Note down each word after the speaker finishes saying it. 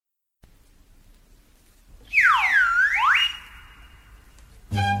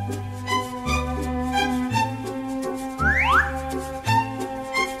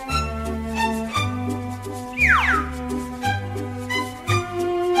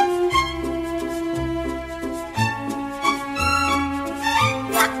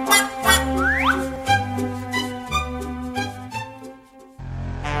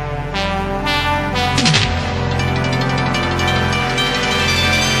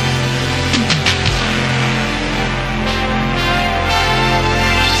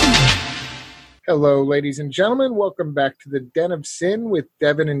Hello, ladies and gentlemen. Welcome back to the Den of Sin with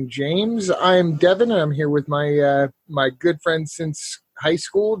Devin and James. I'm Devin, and I'm here with my my good friend since high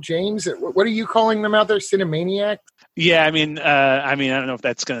school, James. What are you calling them out there? Cinemaniacs? Yeah, I mean, I don't know if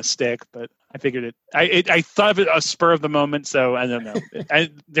that's going to stick, but I figured it. I thought of it a spur of the moment, so I don't know.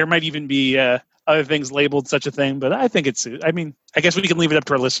 There might even be other things labeled such a thing, but I think it's. I mean, I guess we can leave it up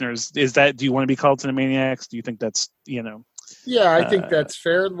to our listeners. Do you want to be called Cinemaniacs? Do you think that's Yeah, I think that's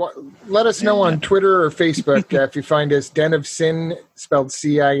fair. Let us know on Twitter or Facebook if you find us Den of Sin, spelled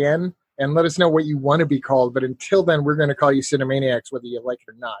C-I-N, and let us know what you want to be called. But until then, we're going to call you Cinemaniacs, whether you like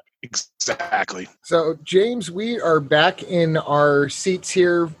it or not. Exactly. So, James, we are back in our seats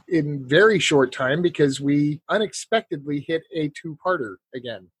here in very short time because we unexpectedly hit a two-parter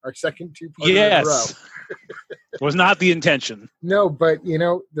again, our second two-parter in a row. It was not the intention. No, but,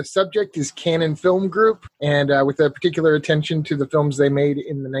 the subject is Cannon Film Group, and with a particular attention to the films they made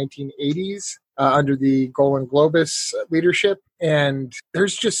in the 1980s under the Golan Globus leadership. And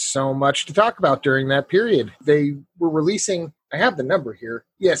there's just so much to talk about during that period. They were releasing, I have the number here.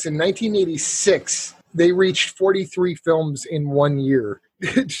 Yes, in 1986, they reached 43 films in 1 year.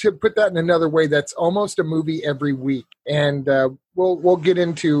 To put that in another way, that's almost a movie every week. And we'll get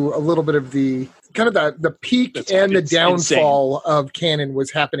into a little bit of the kind of the peak and the downfall of Cannon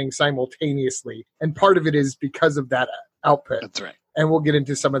was happening simultaneously. And part of it is because of that output. That's right. And we'll get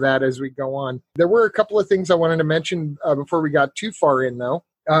into some of that as we go on. There were a couple of things I wanted to mention before we got too far in, though.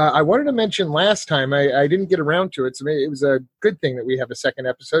 I wanted to mention last time, I didn't get around to it, so it was a good thing that we have a second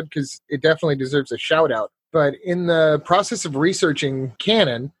episode because it definitely deserves a shout-out. But in the process of researching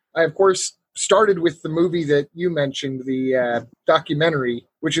Cannon, I, of course, started with the movie that you mentioned, the documentary,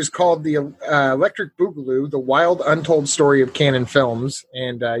 which is called The Electric Boogaloo, The Wild Untold Story of Cannon Films.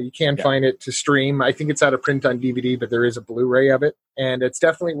 And you can find it to stream. I think it's out of print on DVD, but there is a Blu-ray of it. And it's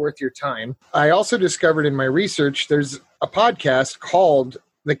definitely worth your time. I also discovered in my research, there's a podcast called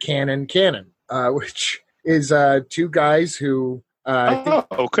The Cannon, which is two guys who...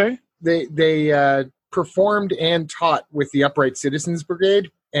 okay. They performed and taught with the Upright Citizens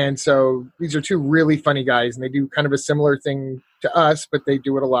Brigade. And so these are two really funny guys, and they do kind of a similar thing to us, but they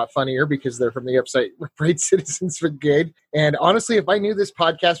do it a lot funnier because they're from the Upright Citizens Brigade. And honestly, if I knew this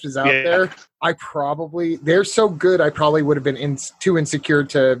podcast was out there, they're so good, I probably would have been too insecure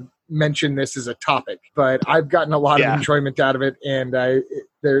to mention this as a topic. But I've gotten a lot of enjoyment out of it, and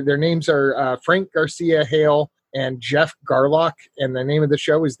their names are Frank Garcia Hale and Jeff Garlock, and the name of the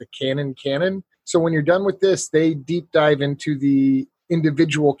show is The Cannon. So when you're done with this, they deep dive into the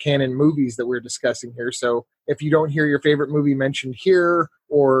individual Cannon movies that we're discussing here. So if you don't hear your favorite movie mentioned here,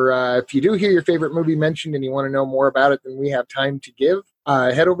 or if you do hear your favorite movie mentioned and you want to know more about it than we have time to give,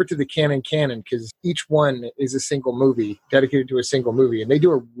 head over to the Cannon because each one is a single movie, dedicated to a single movie, and they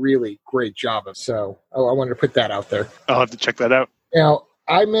do a really great job of it. So I wanted to put that out there. I'll have to check that out. Now,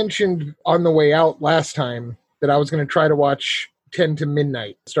 I mentioned on the way out last time that I was going to try to watch 10 to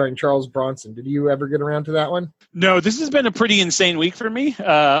Midnight, starring Charles Bronson. Did you ever get around to that one? No, this has been a pretty insane week for me.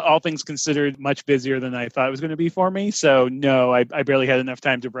 All things considered, much busier than I thought it was going to be for me. So no, I barely had enough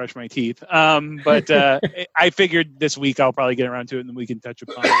time to brush my teeth. But I figured this week I'll probably get around to it, and then we can touch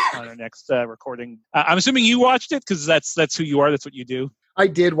upon it on our next recording. I'm assuming you watched it because that's who you are. That's what you do. I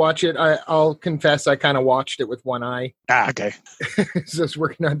did watch it. I'll confess I kind of watched it with one eye. Okay. Just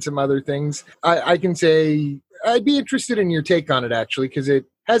working on some other things. I can say I'd be interested in your take on it, actually, because it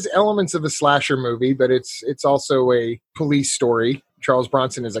has elements of a slasher movie, but it's also a police story. Charles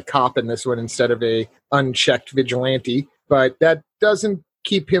Bronson is a cop in this one instead of a unchecked vigilante, but that doesn't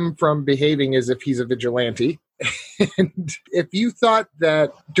keep him from behaving as if he's a vigilante. And if you thought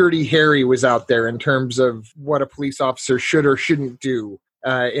that Dirty Harry was out there in terms of what a police officer should or shouldn't do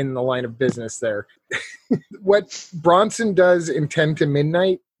in the line of business there, what Bronson does in 10 to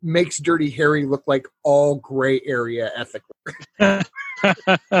Midnight makes Dirty Harry look like all gray area ethically.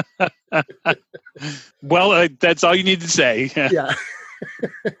 Well, that's all you need to say. Yeah.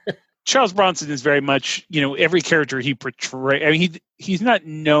 Charles Bronson is very much, every character he portrays. I mean, he's not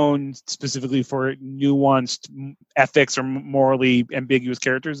known specifically for nuanced ethics or morally ambiguous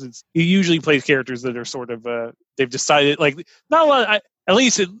characters. He usually plays characters that are sort of they've decided, like, not a lot. At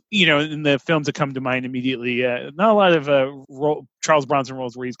least, in the films that come to mind immediately, not a lot of Charles Bronson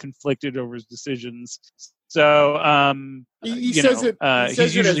roles where he's conflicted over his decisions. So, he says it.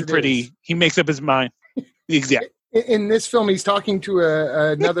 He's usually pretty. He makes up his mind. Exactly. In this film, he's talking to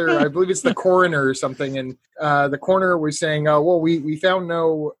another, I believe it's the coroner or something, and the coroner was saying, we found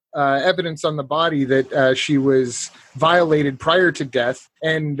no evidence on the body that she was violated prior to death.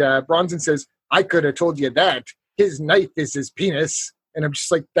 And Bronson says, I could have told you that. His knife is his penis. And I'm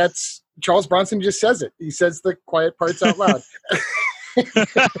just like, that's Charles Bronson just says it. He says the quiet parts out loud.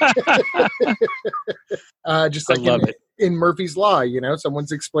 Just like in Murphy's Law,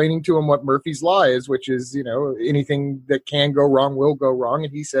 someone's explaining to him what Murphy's Law is, which is, anything that can go wrong will go wrong.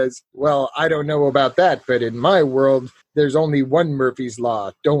 And he says, well, I don't know about that, but in my world, there's only one Murphy's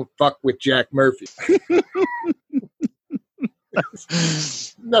Law. Don't fuck with Jack Murphy.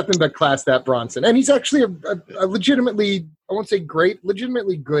 Nothing but class, that Bronson. And he's actually a legitimately, I won't say great,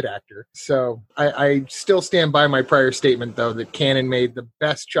 legitimately good actor. So I still stand by my prior statement, though, that Cannon made the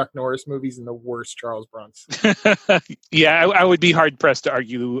best Chuck Norris movies and the worst Charles Bronson. Yeah, I would be hard-pressed to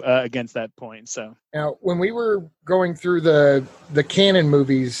argue against that point. So now, when we were going through the Cannon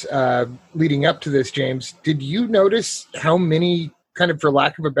movies leading up to this, James, did you notice how many, kind of for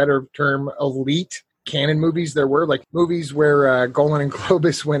lack of a better term, elite Cannon movies there were? Like movies where Golan and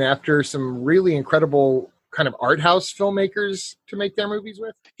Globus went after some really incredible kind of art house filmmakers to make their movies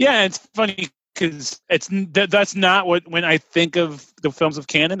with? Yeah, it's funny because that's not when I think of the films of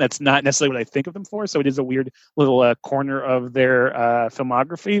Cannon, that's not necessarily what I think of them for. So it is a weird little corner of their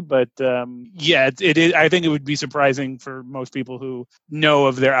filmography. But yeah, it is. I think it would be surprising for most people who know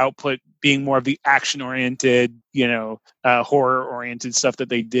of their output being more of the action-oriented, horror-oriented stuff that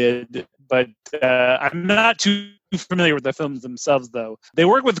they did. But I'm not too familiar with the films themselves, though. They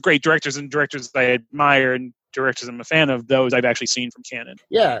work with great directors and directors I admire and directors I'm a fan of. Those I've actually seen from Cannon.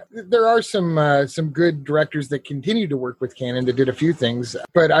 Yeah, there are some good directors that continue to work with Cannon that did a few things.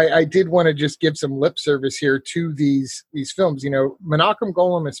 But I did want to just give some lip service here to these films. Menachem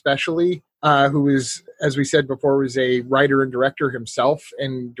Golan especially, who is, as we said before, was a writer and director himself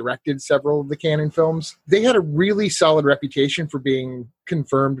and directed several of the Cannon films. They had a really solid reputation for being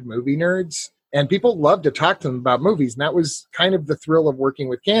confirmed movie nerds. And people loved to talk to them about movies. And that was kind of the thrill of working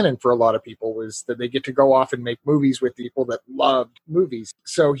with Cannon for a lot of people, was that they get to go off and make movies with people that loved movies.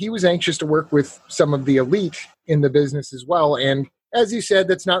 So he was anxious to work with some of the elite in the business as well. And as you said,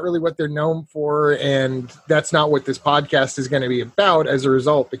 that's not really what they're known for. And that's not what this podcast is going to be about as a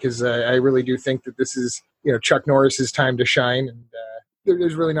result, because I really do think that this is, Chuck Norris's time to shine. And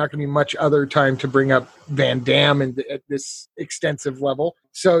there's really not going to be much other time to bring up Van Damme at this extensive level.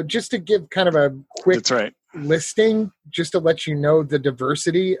 So just to give kind of a quick listing, just to let you know the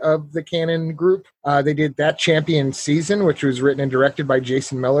diversity of the Cannon group. They did That Champion Season, which was written and directed by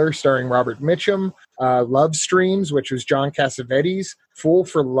Jason Miller, starring Robert Mitchum. Love Streams, which was John Cassavetes. Fool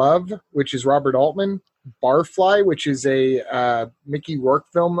for Love, which is Robert Altman. Barfly, which is a Mickey Rourke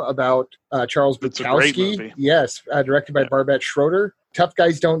film about Charles Bukowski. Yes, directed by Barbette Schroeder. Tough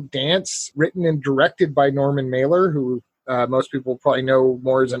Guys Don't Dance, written and directed by Norman Mailer, who most people probably know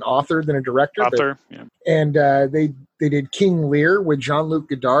more as an author than a director. And they did King Lear with Jean-Luc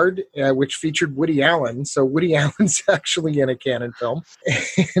Godard, which featured Woody Allen. So Woody Allen's actually in a Cannon film.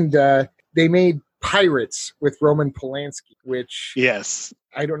 And they made Pirates with Roman Polanski, which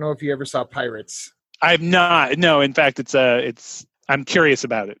I don't know if you ever saw Pirates. I've not. No, in fact, I'm curious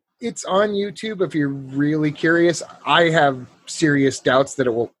about it. It's on YouTube if you're really curious. I have serious doubts that it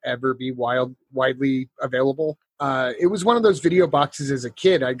will ever be widely available. It was one of those video boxes as a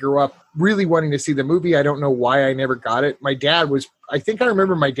kid. I grew up really wanting to see the movie. I don't know why I never got it. I think I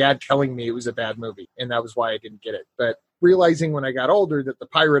remember my dad telling me it was a bad movie, and that was why I didn't get it. But realizing when I got older that the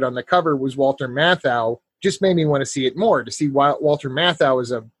pirate on the cover was Walter Matthau just made me want to see it more, to see Walter Matthau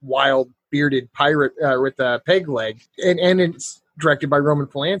as a wild, bearded pirate with a peg leg. And it's directed by Roman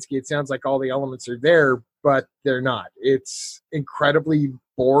Polanski. It sounds like all the elements are there, but they're not. It's incredibly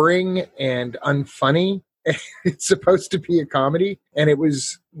boring and unfunny. It's supposed to be a comedy, and it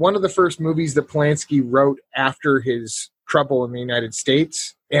was one of the first movies that Polanski wrote after his trouble in the United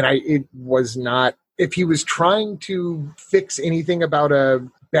States. And it was not, if he was trying to fix anything about a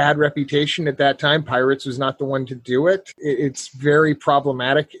bad reputation at that time, Pirates was not the one to do it. It's very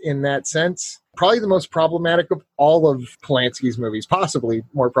problematic in that sense. Probably the most problematic of all of Polanski's movies, possibly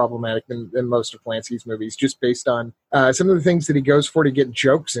more problematic than most of Polanski's movies, just based on some of the things that he goes for to get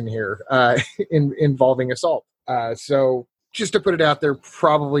jokes in here involving assault. So just to put it out there,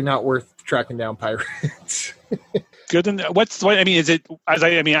 probably not worth tracking down Pirates. Good. And is it?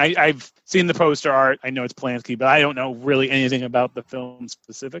 I've seen the poster art. I know it's Polanski, but I don't know really anything about the film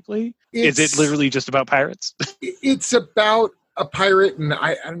specifically. Is it literally just about pirates? It's about a pirate, and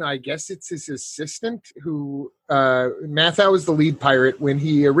I don't know. I guess it's his assistant who Matthau is the lead pirate. When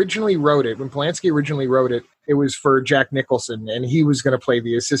he originally wrote it, when Polanski originally wrote it, it was for Jack Nicholson, and he was going to play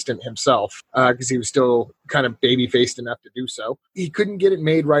the assistant himself because he was still kind of baby-faced enough to do so. He couldn't get it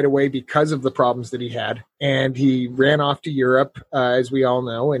made right away because of the problems that he had, and he ran off to Europe, as we all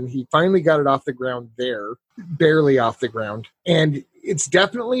know, and he finally got it off the ground there, barely off the ground. And it's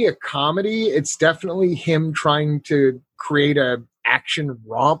definitely a comedy. It's definitely him trying to create a action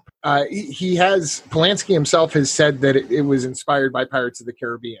romp. Polanski himself has said that it was inspired by Pirates of the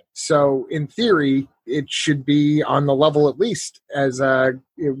Caribbean. So in theory, it should be on the level at least as Gore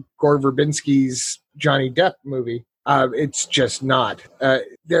Verbinski's Johnny Depp movie. It's just not.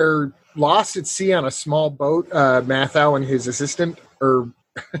 They're lost at sea on a small boat, Mathau and his assistant, or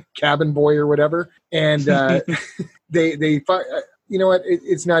cabin boy or whatever. And they you know what?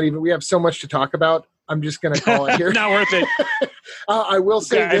 It's not even, we have so much to talk about. I'm just going to call it here. Not worth it. I will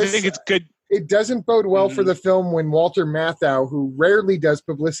say this. I think it's good. It doesn't bode well for the film when Walter Matthau, who rarely does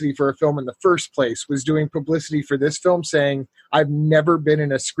publicity for a film in the first place, was doing publicity for this film saying, I've never been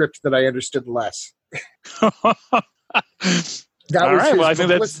in a script that I understood less. That was his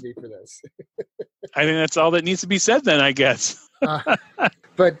publicity for this. I think that's all that needs to be said then, I guess.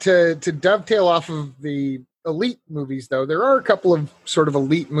 But to dovetail off of the elite movies, though, there are a couple of sort of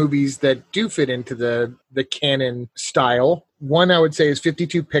elite movies that do fit into the canon style. One I would say is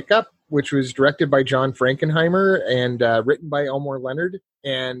 52 Pickup, which was directed by John Frankenheimer and written by Elmore Leonard,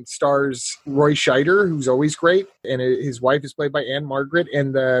 and stars Roy Scheider, who's always great, and his wife is played by Anne Margaret,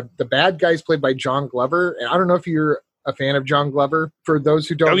 and the bad guy is played by John Glover. And I don't know if you're a fan of John Glover. For those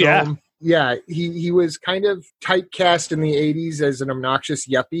who don't know him, yeah, he was kind of typecast in the 80s as an obnoxious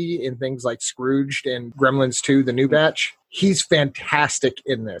yuppie in things like Scrooged and Gremlins 2, the new batch. He's fantastic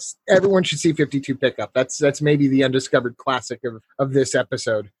in this. Everyone should see 52 Pickup. That's maybe the undiscovered classic of this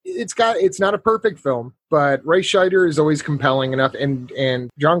episode. It's not a perfect film, but Ray Scheider is always compelling enough, and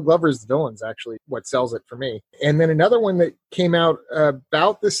John Glover's villain's actually what sells it for me. And then another one that came out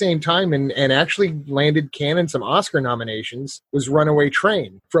about the same time and actually landed canon some Oscar nominations was Runaway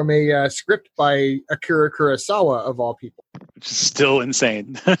Train, from a script by Akira Kurosawa, of all people. Which is still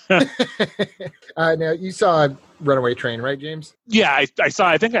insane. Now, you saw Runaway Train, right, James? Yeah, I saw.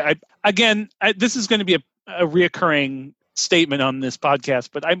 I think this is going to be a reoccurring statement on this podcast,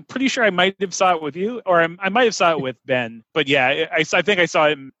 but I'm pretty sure I might have saw it with you, or I might have saw it with Ben. But yeah, I think I saw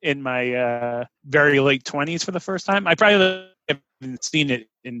it in my very late 20s for the first time. I probably haven't seen it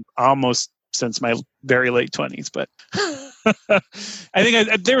in almost since my very late 20s, but I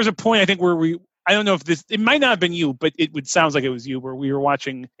think there was a point, I think, where I don't know if it might not have been you, but sounds like it was you, where we were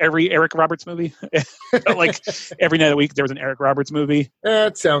watching every Eric Roberts movie. Like every night of the week, there was an Eric Roberts movie.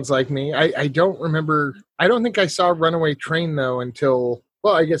 That sounds like me. I don't remember. I don't think I saw Runaway Train, though, until,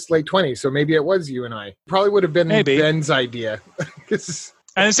 well, I guess late 20s. So maybe it was you and I. Probably would have been Ben's idea. And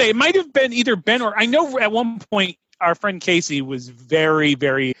I say it might have been either Ben or, I know at one point our friend Casey was very,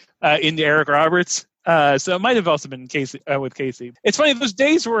 very into Eric Roberts. So it might have also been Casey with Casey. It's funny, those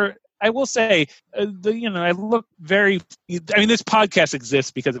days were, I will say, I look very, this podcast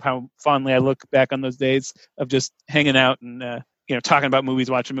exists because of how fondly I look back on those days of just hanging out and, talking about movies,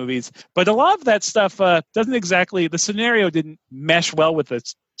 watching movies. But a lot of that stuff doesn't exactly, the scenario didn't mesh well with a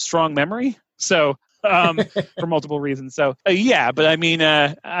strong memory. So, for multiple reasons. So, but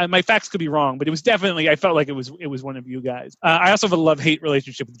my facts could be wrong, but it was definitely, I felt like it was one of you guys. I also have a love-hate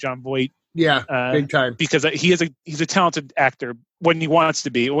relationship with Jon Voight. Yeah, big time. Because he's a talented actor when he wants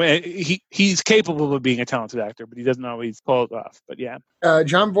to be. He's capable of being a talented actor, but he doesn't always pull it off. But yeah.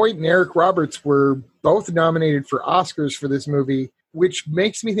 Jon Voight and Eric Roberts were both nominated for Oscars for this movie, which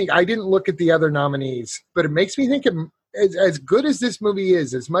makes me think, I didn't look at the other nominees, but it makes me think as good as this movie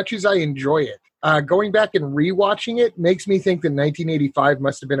is, as much as I enjoy it, going back and rewatching it makes me think that 1985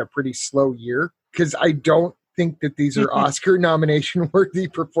 must have been a pretty slow year, because I don't think that these are Oscar nomination worthy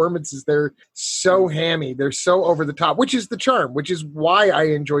performances. They're so hammy. They're so over the top, which is the charm, which is why I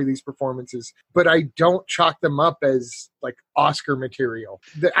enjoy these performances. But I don't chalk them up as like Oscar material.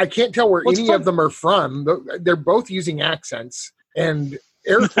 I can't tell where any of them are from. They're both using accents. And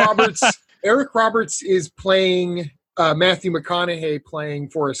Eric Roberts is playing Matthew McConaughey playing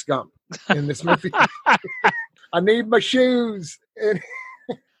Forrest Gump in this movie. I need my shoes.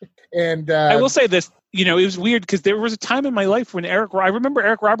 And I will say this, it was weird because there was a time in my life when I remember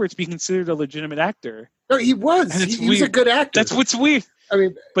Eric Roberts being considered a legitimate actor. No, he was. He was a good actor. That's what's weird.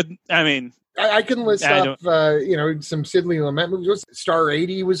 I can list off, some Sidney Lumet movies. Star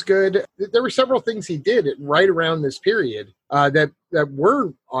 80 was good. There were several things he did right around this period that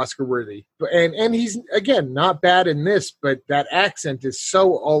were Oscar worthy. And he's, again, not bad in this, but that accent is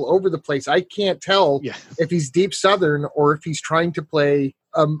so all over the place. I can't tell if he's deep Southern or if he's trying to play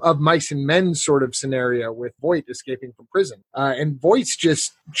of mice and men sort of scenario with Voight escaping from prison. And Voight's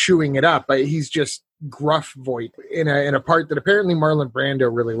just chewing it up. He's just gruff Voight in a part that apparently Marlon Brando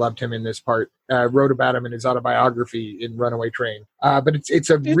really loved him in this part. Wrote about him in his autobiography in Runaway Train. But it's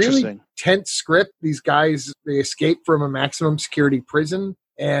a really tense script. These guys, they escape from a maximum security prison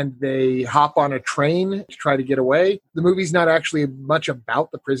and they hop on a train to try to get away. The movie's not actually much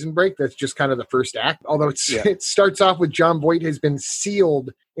about the prison break. That's just kind of the first act. Although it starts off with John Voight has been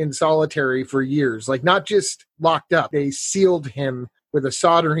sealed in solitary for years. Like, not just locked up. They sealed him with a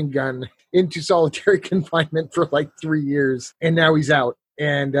soldering gun into solitary confinement for like 3 years. And now he's out.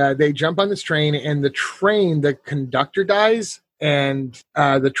 And they jump on this train, and the conductor dies, and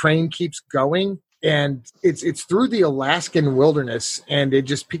the train keeps going. And it's through the Alaskan wilderness, and it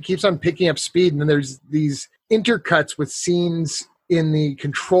just keeps on picking up speed. And then there's these intercuts with scenes in the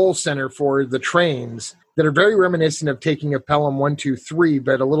control center for the trains that are very reminiscent of Taking of Pelham 1, 2, 3,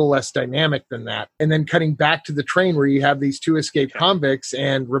 but a little less dynamic than that. And then cutting back to the train where you have these two escaped convicts,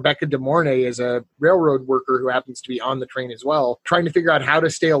 and Rebecca De Mornay is a railroad worker who happens to be on the train as well, trying to figure out how to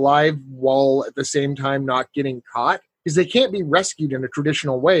stay alive while at the same time not getting caught. Because they can't be rescued in a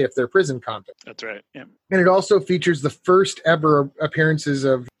traditional way if they're prison convicts. That's right. Yeah. And it also features the first ever appearances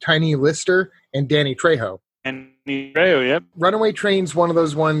of Tiny Lister and Danny Trejo. Yep. Runaway Train's one of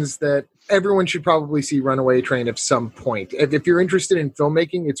those ones that everyone should probably see Runaway Train at some point. If you're interested in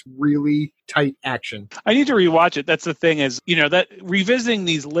filmmaking, it's really tight action. I need to rewatch it. That's the thing is, that revisiting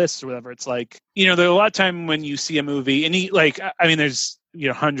these lists or whatever, it's like, there's a lot of time when you see a movie and there's,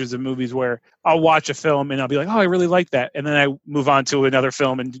 hundreds of movies where I'll watch a film and I'll be like, oh, I really like that. And then I move on to another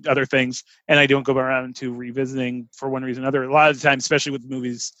film and other things. And I don't go around to revisiting for one reason or another. A lot of the time, especially with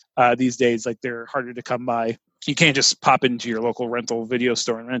movies these days, like they're harder to come by. You can't just pop into your local rental video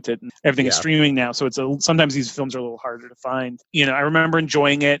store and rent it. And everything is streaming now. So sometimes these films are a little harder to find. I remember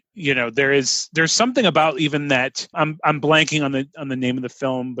enjoying it. There's something about even that I'm blanking on the name of the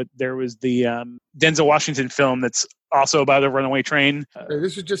film, but there was the Denzel Washington film that's also about a runaway train.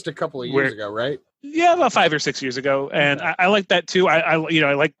 This was just a couple of years ago, right? Yeah, about 5 or 6 years ago. And I like that too. I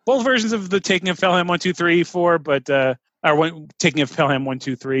like both versions of the Taking of Pelham 1, 2, 3, 4, but Taking of Pelham 1,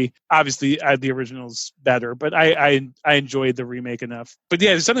 2, 3. Obviously, the original's better, but I enjoyed the remake enough. But yeah,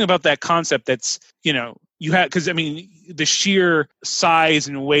 there's something about that concept that's, you have, because the sheer size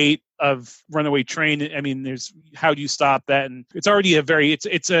and weight of Runaway Train. There's how do you stop that? And it's already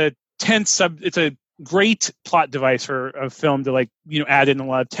it's a tense it's a great plot device for a film to add in a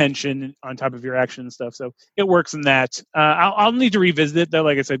lot of tension on top of your action and stuff. So it works in that. I'll need to revisit it though,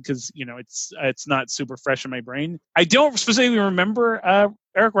 like I said, because it's not super fresh in my brain. I don't specifically remember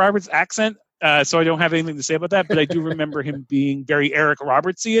Eric Roberts' accent. So I don't have anything to say about that, but I do remember him being very Eric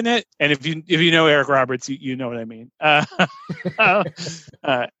Robertsy in it. And if you know Eric Roberts, you know what I mean.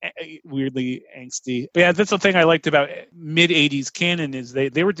 Weirdly angsty. But yeah, that's the thing I liked about mid 80s canon is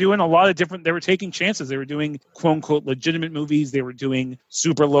they were doing a lot of different. They were taking chances. They were doing quote unquote legitimate movies. They were doing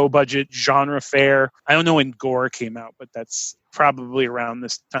super low budget genre fare. I don't know when Gore came out, but that's probably around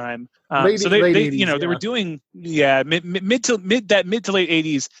this time. So they 80s, they were doing mid to late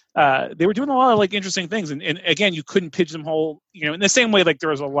 80s. They were doing a lot of interesting things, and again, you couldn't pigeonhole in the same way there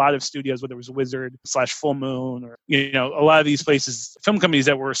was a lot of studios, whether it was Wizard / Full Moon or a lot of these places, film companies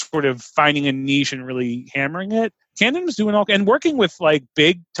that were sort of finding a niche and really hammering it. Canon was doing all and working with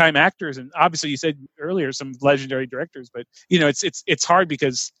big time actors, and obviously you said earlier some legendary directors, but it's hard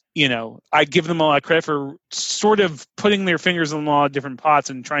because I give them a lot of credit for sort of putting their fingers in a lot of different pots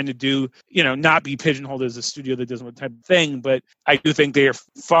and trying to do, not be pigeonholed as a studio that does one type of thing. But I do think they are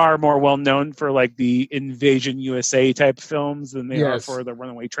far more well known for the Invasion USA type films than they are for the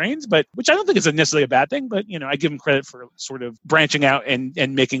Runaway Trains, but which I don't think is necessarily a bad thing. But, I give them credit for sort of branching out and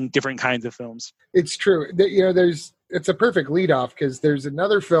making different kinds of films. It's true. It's a perfect leadoff because there's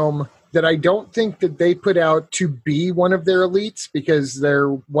another film that I don't think that they put out to be one of their elites because there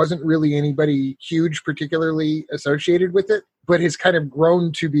wasn't really anybody huge particularly associated with it, but has kind of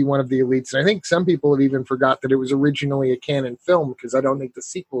grown to be one of the elites. And I think some people have even forgot that it was originally a canon film because I don't think the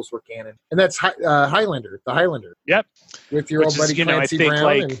sequels were canon. And that's Highlander, the Highlander. Yep. With your old buddy Clancy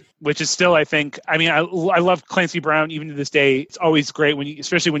Brown. Which is still, I think, I love Clancy Brown even to this day. It's always great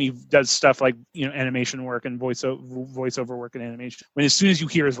especially when he does stuff like, animation work and voiceover work and animation. When as soon as you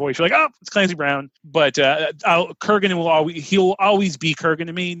hear his voice, you're like, oh, it's Clancy Brown. But Kurgan he'll always be Kurgan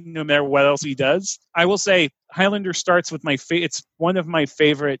to me, no matter what else he does. I will say Highlander starts with it's one of my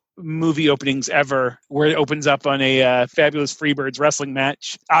favorite movie openings ever, where it opens up on a fabulous Freebirds wrestling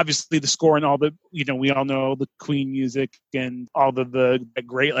match. Obviously the score and all the, we all know the Queen music and all the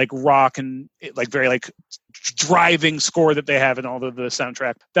great rock and very driving score that they have in all of the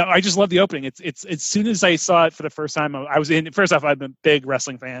soundtrack. I just love the opening. It's as soon as I saw it for the first time, I was in. First off, I'm a big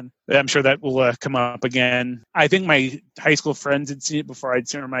wrestling fan. I'm sure that will come up again. I think my high school friends had seen it before I'd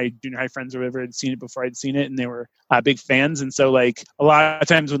seen it, or my junior high friends or whatever had seen it before I'd seen it, and they were big fans. And so, like, a lot of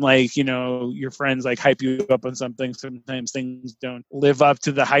times when, like, you know, your friends like hype you up on something, sometimes things don't live up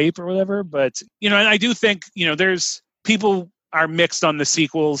to the hype or whatever. But, you know, and I do think, you know, there's people are mixed on the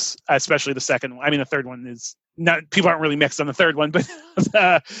sequels, especially the second one. I mean, the third one is not, people aren't really mixed on the third one, but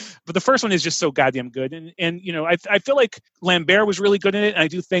the first one is just so goddamn good. And you know, I feel like Lambert was really good in it. And I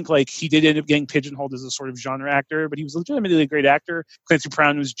do think, like, he did end up getting pigeonholed as a sort of genre actor, but he was legitimately a great actor. Clancy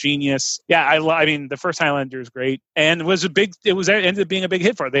Brown was genius. Yeah, I mean, the first Highlander is great, and it ended up being a big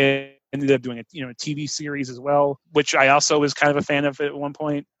hit for it. They ended up doing a TV series as well, which I also was kind of a fan of at one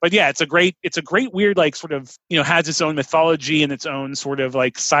point. But yeah, it's a great weird, like, sort of, you know, has its own mythology and its own sort of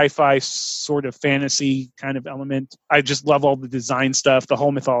like sci-fi sort of fantasy kind of element. I just love all the design stuff. The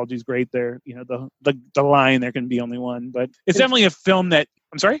whole mythology is great there. You know, the line, there can be only one, but it's definitely a film that,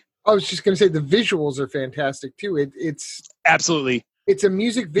 I'm sorry? I was just going to say the visuals are fantastic too. It's absolutely. It's a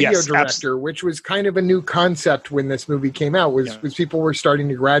music video director, which was kind of a new concept when this movie came out, was people were starting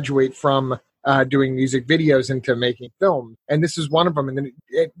to graduate from doing music videos into making film. And this is one of them. And then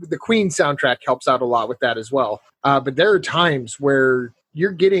the Queen soundtrack helps out a lot with that as well. But there are times where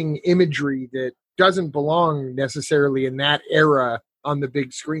you're getting imagery that doesn't belong necessarily in that era on the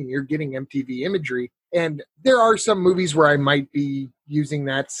big screen. You're getting MTV imagery. And there are some movies where I might be using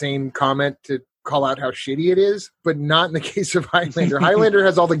that same comment to call out how shitty it is, but not in the case of Highlander. Highlander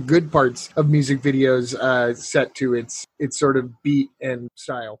has all the good parts of music videos set to its sort of beat and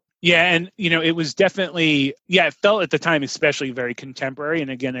style. Yeah, and, you know, it was definitely, it felt at the time especially very contemporary.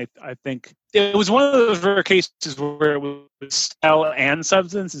 And again, I think it was one of those rare cases where it was style and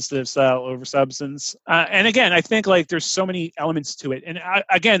substance instead of style over substance. And again, I think, like, there's so many elements to it. And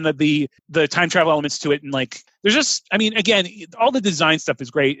again, the time travel elements to it, and, like, there's just, I mean, again, all the design stuff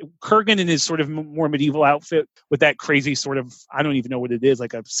is great. Kurgan in his sort of more medieval outfit with that crazy sort of, I don't even know what it is,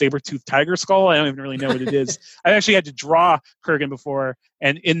 like a saber-toothed tiger skull. I don't even really know what it is. I actually had to draw Kurgan before,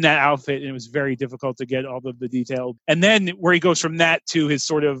 and in that outfit, and it was very difficult to get all of the detail. And then where he goes from that to his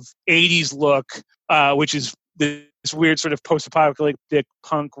sort of 80s look, which is this weird sort of post-apocalyptic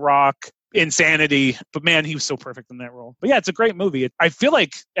punk rock insanity. But man, he was so perfect in that role. But yeah, it's a great movie. I feel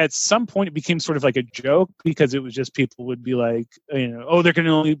like at some point it became sort of like a joke, because it was just, people would be like, you know, oh, there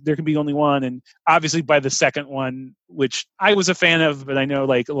can be only one. And obviously by the second one, which I was a fan of, but I know,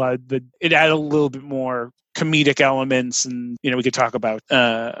 like, a lot of it added a little bit more comedic elements. And, you know, we could talk about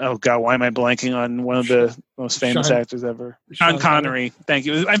oh god, why am I blanking on one of the most famous actors ever? Sean Connery. Thank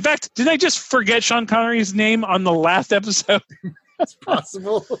you. In fact, did I just forget Sean Connery's name on the last episode? That's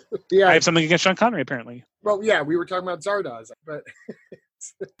possible. Yeah, I have something against Sean Connery, apparently. Well, yeah, we were talking about Zardoz, but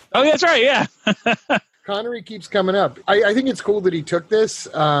oh, that's right. Yeah. Connery keeps coming up. I think it's cool that he took this,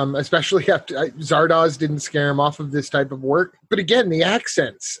 especially after Zardoz didn't scare him off of this type of work. But again, the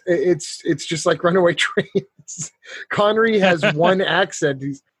accents, it's just like Runaway Trains. Connery has one accent.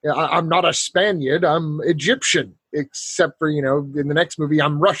 I'm not a Spaniard, I'm Egyptian. Except for, you know, in the next movie,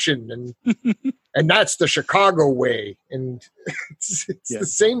 I'm Russian, and that's the Chicago way. And it's the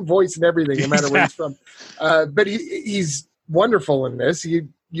same voice and everything, no matter where he's from. But he's wonderful in this.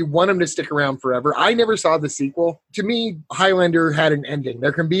 You want him to stick around forever. I never saw the sequel. To me, Highlander had an ending.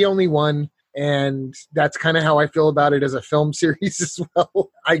 There can be only one. And that's kind of how I feel about it as a film series as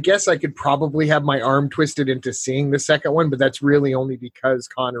well. I guess I could probably have my arm twisted into seeing the second one, but that's really only because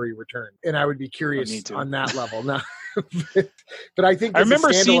Connery returned. And I would be curious on that level. Now, but I think as a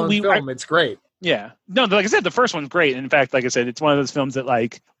standalone film, it's great. Yeah. No, like I said, the first one's great. And in fact, like I said, it's one of those films that,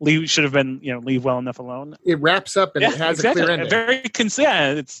 like, should have been, you know, leave well enough alone. It wraps up and it has a clear ending.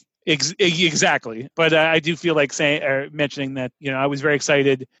 It's exactly. But I do feel like mentioning that, you know, I was very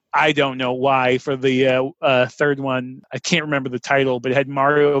excited. I don't know why, for the third one. I can't remember the title, but it had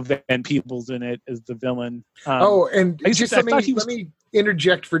Mario Van Peebles in it as the villain. And just let me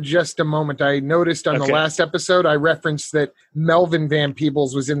interject for just a moment. I noticed on the last episode, I referenced that Melvin Van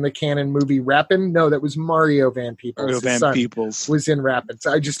Peebles was in the canon movie Rappin'. No, that was Mario Van Peebles. Mario Van Peebles was in Rappin'.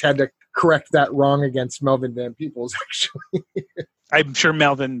 So I just had to correct that wrong against Melvin Van Peebles, actually. I'm sure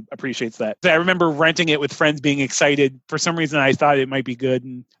Melvin appreciates that. I remember renting it with friends, being excited. For some reason, I thought it might be good,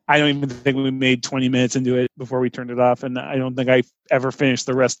 and I don't even think we made 20 minutes into it before we turned it off, and I don't think I ever finished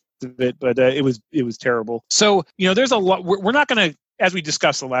the rest of it, but it was terrible. So, you know, there's a lot. We're not going to, as we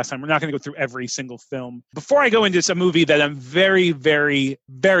discussed the last time, we're not going to go through every single film. Before I go into a movie that I'm very, very,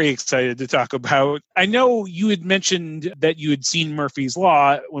 very excited to talk about, I know you had mentioned that you had seen Murphy's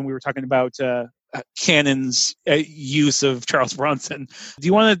Law when we were talking about Cannon's use of Charles Bronson. Do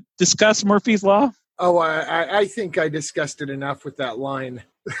you want to discuss Murphy's Law? Oh, I think I discussed it enough with that line.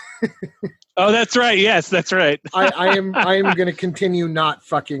 Oh, that's right. Yes, that's right. I am going to continue not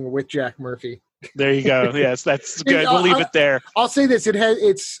fucking with Jack Murphy. There you go. Yes, that's good. We'll leave it there. I'll say this: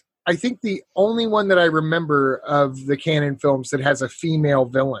 it's I think the only one that I remember of the Cannon films that has a female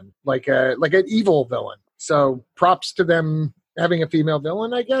villain, like an evil villain. So props to them having a female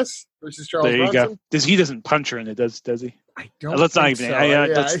villain, I guess, versus Charles Bronson. There you go. He doesn't punch her in it, does he? I don't. Let's not even. So.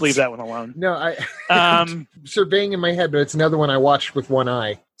 Let's leave that one alone. No, I'm surveying in my head, but it's another one I watched with one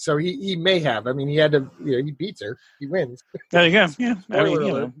eye. So he may have. I mean, he had to. He beats her. He wins. There you go. Yeah, I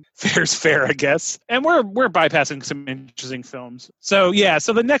mean, fair's fair, I guess. And we're bypassing some interesting films. So yeah.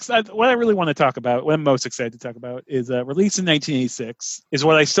 So the next, what I really want to talk about, what I'm most excited to talk about, is released in 1986. Is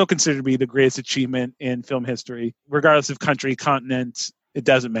what I still consider to be the greatest achievement in film history, regardless of country, continent. It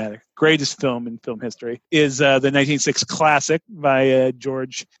doesn't matter. Greatest film in film history is the 1906 classic by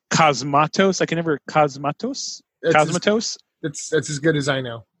George Cosmatos. Cosmatos? That's as good as I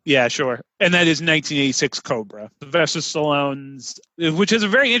know. Yeah, sure. And that is 1986 Cobra. Sylvester Stallone's, which is a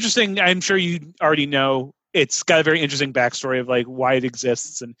very interesting, I'm sure you already know, it's got a very interesting backstory of like why it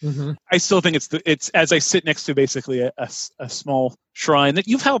exists. And I still think it's as I sit next to basically a small shrine that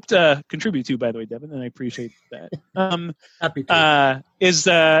you've helped contribute to, by the way, Devin, and I appreciate that. Happy to.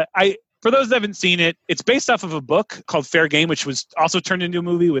 For those that haven't seen it, it's based off of a book called Fair Game, which was also turned into a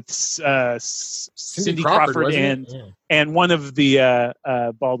movie with Cindy Crawford and one of the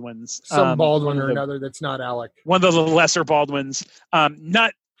Baldwins. Some Baldwin or another that's not Alec. One of the lesser Baldwins.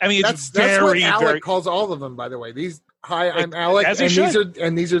 It's that's what Alec calls all of them, by the way. I'm Alec,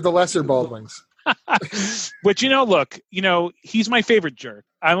 and these are the lesser Baldwins. But look, he's my favorite jerk.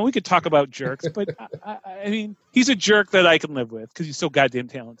 I mean, we could talk about jerks, but I mean, he's a jerk that I can live with because he's so goddamn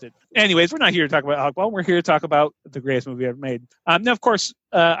talented. Anyways, we're not here to talk about Alec Baldwin. We're here to talk about the greatest movie ever made. Now, of course,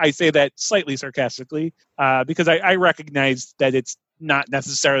 I say that slightly sarcastically because I recognize that it's not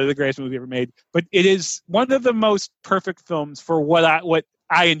necessarily the greatest movie ever made, but it is one of the most perfect films for what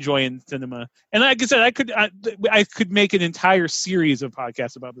I enjoy in cinema. And like I said, I could make an entire series of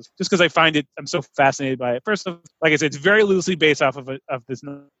podcasts about this just because I'm so fascinated by it. First, like I said, it's very loosely based off of this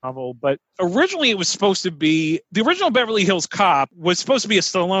novel, but originally it was supposed to be, the original Beverly Hills Cop was supposed to be a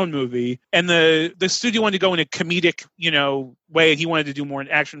Stallone movie, and the studio wanted to go in a comedic, way, and he wanted to do more an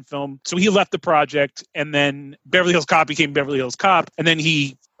action film. So he left the project, and then Beverly Hills Cop became Beverly Hills Cop, and then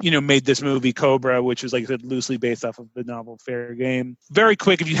he made this movie Cobra, which is, like I said, loosely based off of the novel Fair Game. Very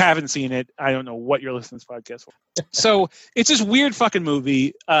quick, if you haven't seen it, I don't know what you're listening to this podcast for. So it's this weird fucking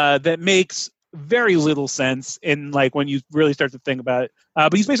movie that makes very little sense in like when you really start to think about it.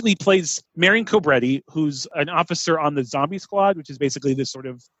 But he plays Marion Cobretti, who's an officer on the Zombie Squad, which is basically this sort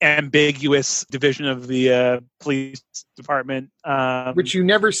of ambiguous division of the police department. Which you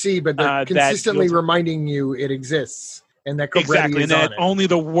never see, but they're consistently reminding you it exists. And that Cobretti is on it. Only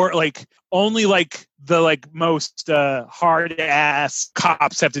the most hard ass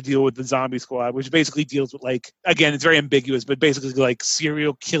cops have to deal with the Zombie Squad, which basically deals with again, it's very ambiguous, but basically like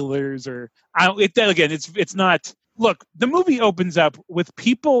serial killers it's not. Look, the movie opens up with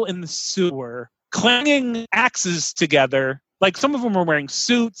people in the sewer clanging axes together. Like, some of them are wearing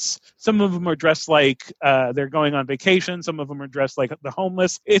suits. Some of them are dressed like they're going on vacation. Some of them are dressed like the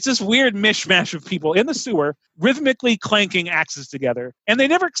homeless. It's this weird mishmash of people in the sewer rhythmically clanking axes together. And they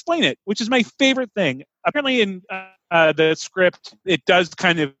never explain it, which is my favorite thing. Apparently in the script, it does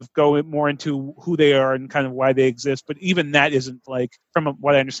kind of go more into who they are and kind of why they exist. But even that isn't, from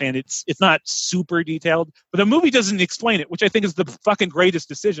what I understand, it's not super detailed. But the movie doesn't explain it, which I think is the fucking greatest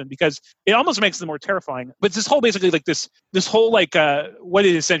decision because it almost makes them more terrifying. But this whole basically this whole what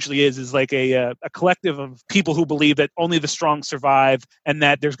it essentially is like a collective of people who believe that only the strong survive and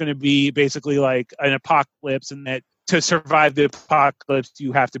that there's going to be basically like an apocalypse, and that to survive the apocalypse,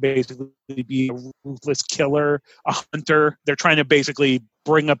 you have to basically be a ruthless killer, a hunter. They're trying to basically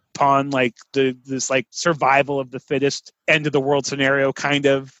bring upon this survival of the fittest end of the world scenario kind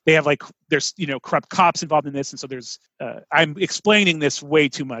of. They have there's corrupt cops involved in this, and so there's I'm explaining this way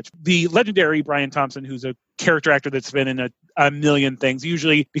too much. The legendary Brian Thompson, who's a character actor that's been in a million things,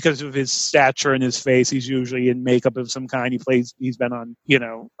 usually because of his stature and his face, he's usually in makeup of some kind. He's been on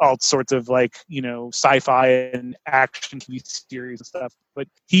all sorts of sci-fi and action TV series and stuff, but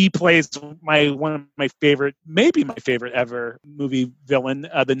he plays one of my favorite, maybe my favorite ever movie villain,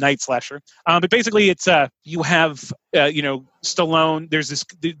 the Night Slasher. But basically it's you have Stallone, there's this,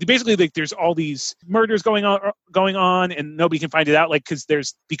 basically like there's all these murders going on and nobody can find it out, like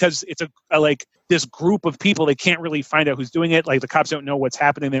because it's a like this group of people, they can't really find out who's doing it. Like the cops don't know what's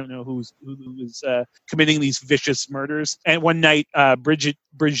happening, they don't know who is committing these vicious murders. And one night Brigitte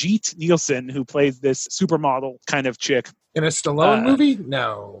Nielsen, who plays this supermodel kind of chick in a Stallone movie,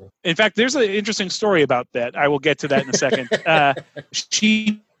 no, in fact there's an interesting story about that. I will get to that in a second.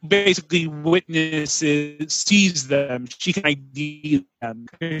 She basically sees them. She can ID them.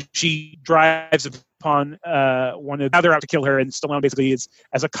 She drives upon one of, now they're out to kill her, and Stallone basically is,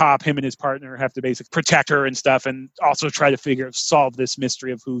 as a cop, him and his partner have to basically protect her and stuff, and also try to solve this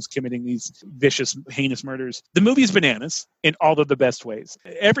mystery of who's committing these vicious, heinous murders. The movie is bananas in all of the best ways.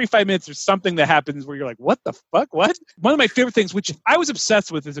 Every 5 minutes there's something that happens where you're like, what the fuck? What? One of my favorite things, which I was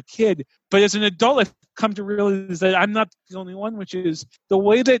obsessed with as a kid, but as an adult I've come to realize that I'm not the only one, which is the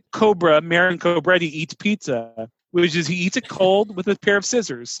way that Marin Cobretti eats pizza, which is he eats it cold with a pair of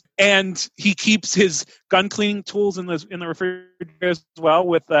scissors, and he keeps his gun cleaning tools in the refrigerator as well,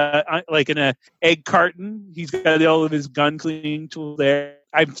 with like in a egg carton. He's got all of his gun cleaning tools there.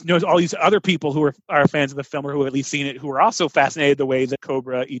 I've noticed all these other people who are fans of the film, or who have at least seen it, who are also fascinated the way that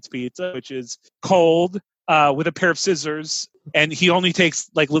Cobra eats pizza, which is cold with a pair of scissors. And he only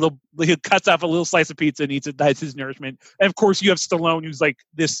takes he cuts off a little slice of pizza and eats it. That's his nourishment. And of course, you have Stallone, who's like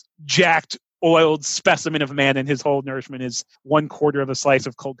this jacked, oiled specimen of a man, and his whole nourishment is 1/4 of a slice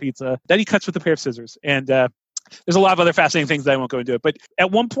of cold pizza that he cuts with a pair of scissors. And there's a lot of other fascinating things that I won't go into it. But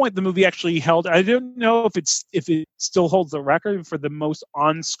at one point, the movie actually held, I don't know if it still holds the record for the most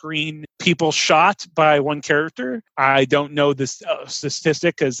on-screen people shot by one character. I don't know this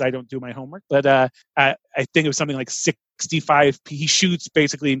statistic because I don't do my homework, but I think it was something like 65. He shoots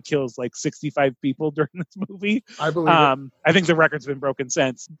basically and kills like 65 people during this movie. I believe it. I think the record's been broken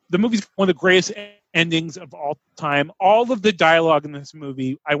since. The movie's one of the greatest endings of all time. All of the dialogue in this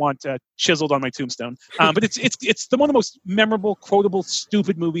movie I want chiseled on my tombstone. But it's one of the most memorable, quotable,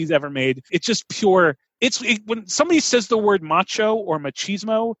 stupid movies ever made. It's just pure. When somebody says the word macho or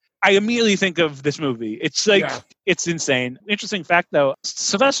machismo, I immediately think of this movie. It's like, It's insane. Interesting fact, though,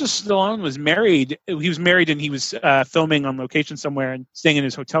 Sylvester Stallone was married. He was married and he was filming on location somewhere and staying in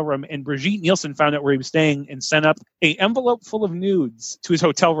his hotel room. And Brigitte Nielsen found out where he was staying and sent up an envelope full of nudes to his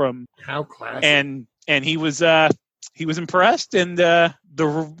hotel room. How classic. And he was impressed, and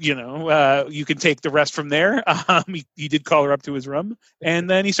you can take the rest from there. He did call her up to his room, and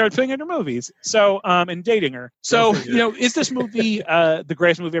then he started putting in her movies. So, and dating her. So, is this movie the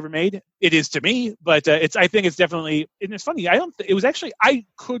greatest movie ever made? It is to me, but I think it's definitely. And it's funny. I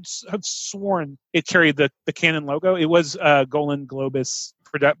could have sworn it carried the Canon logo. It was Golan Globus.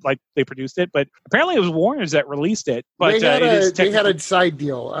 They produced it, but apparently it was Warner's that released it. But they had a side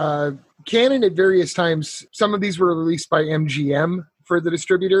deal. Canon at various times, some of these were released by MGM for the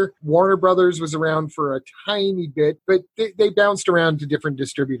distributor. Warner Brothers was around for a tiny bit, but they bounced around to different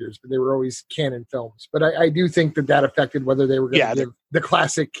distributors, but they were always Canon films. But I do think that affected whether they were going to give the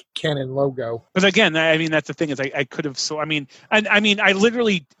classic Canon logo. Because again, I mean, that's the thing, is I could have. So I mean, I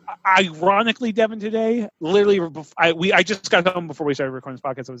literally, ironically, Devin, today, literally, I just got home before we started recording this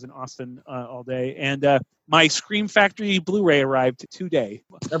podcast. I was in Austin all day, and my Scream Factory Blu-ray arrived today.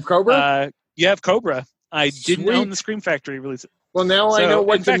 Of Cobra? Yeah, of Cobra. I didn't own the Scream Factory release. Well, now I know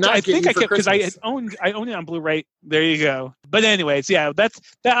what to not get you for Christmas. Because I owned it on Blu-ray. There you go. But anyways, yeah,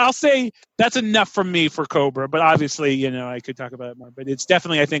 I'll say that's enough from me for Cobra. But obviously, I could talk about it more. But it's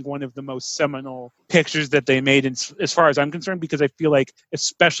definitely, I think, one of the most seminal pictures that they made, as far as I'm concerned, because I feel like,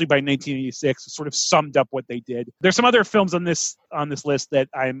 especially by 1986, it sort of summed up what they did. There's some other films on this list that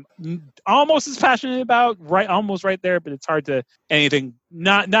I'm almost as passionate about, almost right there, but it's hard to anything.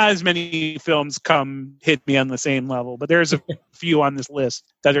 Not as many films hit me on the same level, but there's a few on this list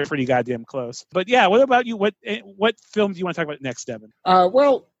that are pretty goddamn close. But yeah, what about you? What film do you want to talk about next, Devin?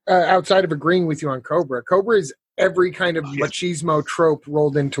 Outside of agreeing with you on Cobra is every kind of machismo trope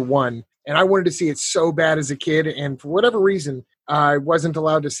rolled into one. And I wanted to see it so bad as a kid, and for whatever reason, I wasn't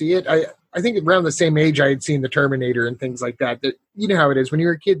allowed to see it. I think around the same age I had seen The Terminator and things like that. That you know how it is. When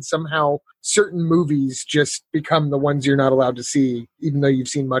you're a kid, somehow certain movies just become the ones you're not allowed to see, even though you've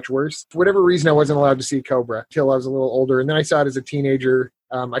seen much worse. For whatever reason, I wasn't allowed to see Cobra until I was a little older. And then I saw it as a teenager.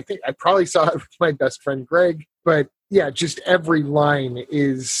 I think I probably saw it with my best friend, Greg. But yeah, just every line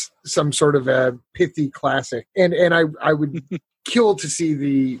is some sort of a pithy classic. And I would kill to see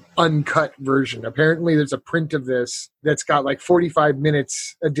the uncut version. Apparently there's a print of this that's got like 45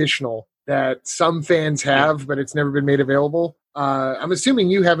 minutes additional that some fans have, but it's never been made available. I'm assuming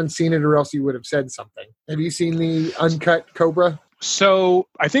you haven't seen it, or else you would have said something. Have you seen the uncut Cobra? So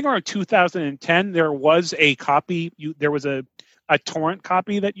I think around 2010 there was a copy. There was a torrent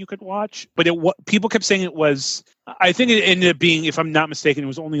copy that you could watch, but people kept saying it was. I think it ended up being, if I'm not mistaken, it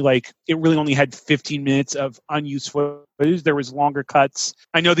was only it really only had 15 minutes of unused footage. There was longer cuts.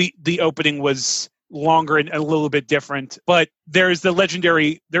 I know the opening was longer and a little bit different, but there is a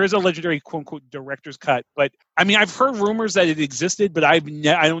legendary quote unquote director's cut. But I mean, I've heard rumors that it existed, but I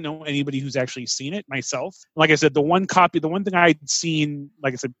don't know anybody who's actually seen it myself. Like I said, the one thing I'd seen,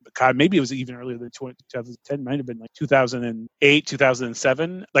 like I said, God, maybe it was even earlier than 2010, might have been like 2008,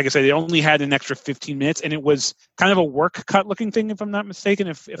 2007. Like I said, it only had an extra 15 minutes, and it was kind of a work cut looking thing, if I'm not mistaken,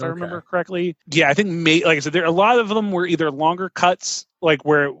 if I remember correctly. Yeah, I think like I said, a lot of them were either longer cuts, like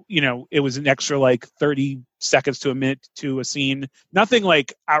where it was an extra 30 seconds to a minute to a scene. Nothing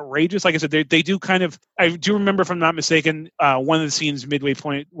outrageous. Like I said, they do kind of. I do remember, if I'm not mistaken, one of the scenes midway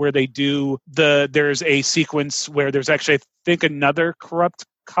point where they do there's a sequence where there's actually, I think, another corrupt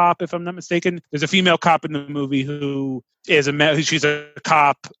cop, if I'm not mistaken. There's a female cop in the movie who is she's a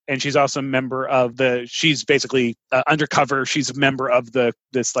cop, and she's also a member of she's basically undercover. She's a member of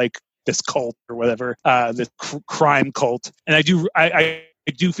this cult or whatever, this crime cult. And I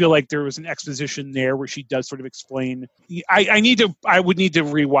do feel like there was an exposition there where she does sort of explain. I would need to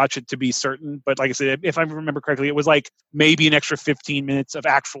rewatch it to be certain, but like I said, if I remember correctly, it was maybe an extra 15 minutes of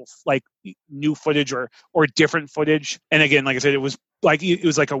actual new footage or different footage. And again, like I said, it was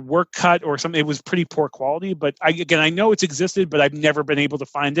a work cut or something. It was pretty poor quality, but I know it's existed, but I've never been able to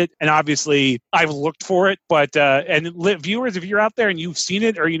find it. And obviously I've looked for it, but viewers, if you're out there and you've seen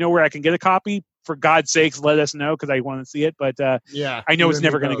it or you know where I can get a copy, for God's sakes, let us know, because I want to see it. But I know it's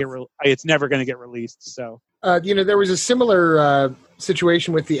never going to get released. So there was a similar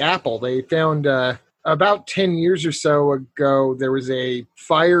situation with the Apple. They found about 10 years or so ago, there was a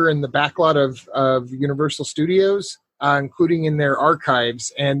fire in the backlot of Universal Studios, including in their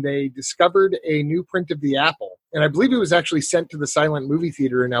archives, and they discovered a new print of the Apple. And I believe it was actually sent to the Silent Movie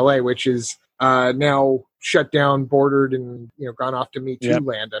Theater in LA, which is now shut down, bordered, and gone off to Me Too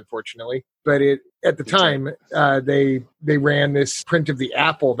land, unfortunately. But at the time, they ran this print of the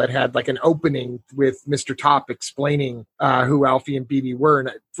Apple that had an opening with Mr. Top explaining who Alfie and BB were.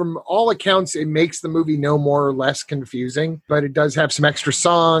 And from all accounts, it makes the movie no more or less confusing, but it does have some extra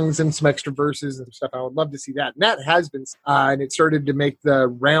songs and some extra verses and stuff. I would love to see that. And that has been, and it started to make the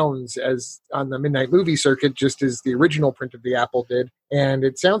rounds as on the midnight movie circuit, just as the original print of the Apple did. And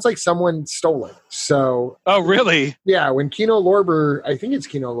it sounds like someone stole it. So, oh, really? Yeah. When Kino Lorber, I think it's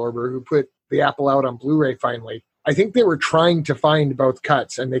Kino Lorber, who put the Apple out on Blu-ray finally, I think they were trying to find both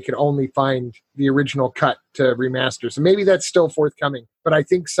cuts, and they could only find the original cut to remaster. So maybe that's still forthcoming. But I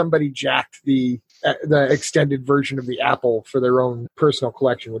think somebody jacked the extended version of the Apple for their own personal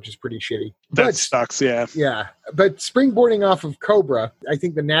collection, which is pretty shitty. That sucks, yeah. Yeah. But springboarding off of Cobra, I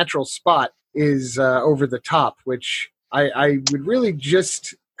think the natural spot is Over the Top, which I would really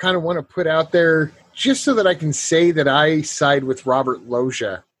just kind of want to put out there just so that I can say that I side with Robert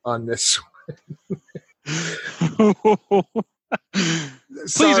Loggia on this one.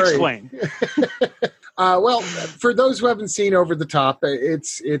 Please explain. Well, for those who haven't seen Over the Top,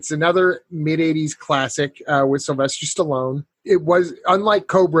 it's another mid-'80s classic with Sylvester Stallone. It was, unlike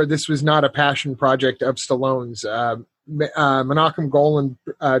Cobra, this was not a passion project of Stallone's. Menachem Golan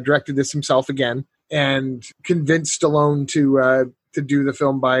directed this himself again and convinced Stallone to do the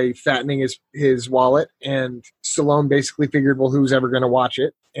film by fattening his wallet. And Stallone basically figured, well, who's ever going to watch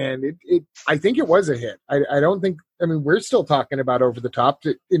it? And I think it was a hit. I don't think, we're still talking about Over the Top.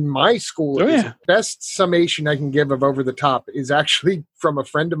 In my school, the best summation I can give of Over the Top is actually from a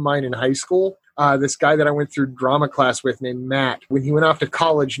friend of mine in high school. This guy that I went through drama class with named Matt. When he went off to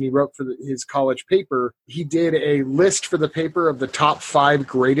college and he wrote for his college paper, he did a list for the paper of the top 5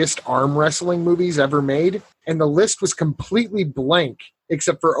 greatest arm wrestling movies ever made. And the list was completely blank,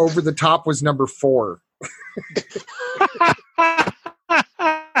 except for Over the Top was number 4.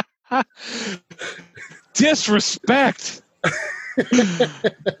 Disrespect.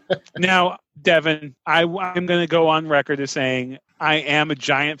 Now, Devin, I'm going to go on record as saying I am a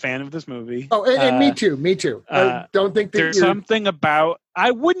giant fan of this movie. Oh, and me too. I don't think that there's something about,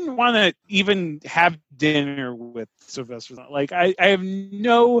 I wouldn't want to even have dinner with Sylvester. I have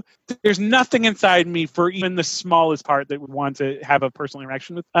there's nothing inside me for even the smallest part that would want to have a personal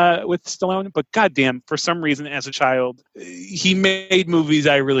interaction with Stallone. But goddamn, for some reason, as a child, he made movies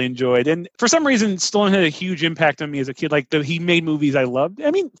I really enjoyed. And for some reason, Stallone had a huge impact on me as a kid. He made movies I loved.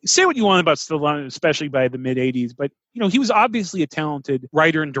 Say what you want about Stallone, especially by the mid-'80s, but he was obviously a talented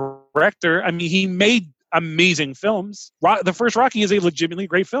writer and director. He made amazing films. The first Rocky is a legitimately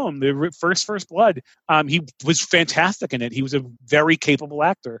great film. The First Blood. He was fantastic in it. He was a very capable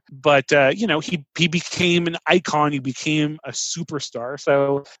actor. But he became an icon. He became a superstar.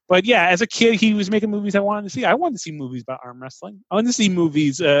 So, but yeah, as a kid, he was making movies I wanted to see. I wanted to see movies about arm wrestling. I wanted to see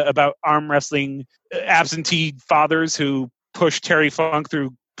movies about arm wrestling absentee fathers who pushed Terry Funk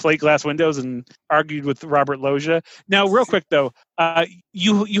through plate glass windows and argued with Robert Loggia. Now, real quick though,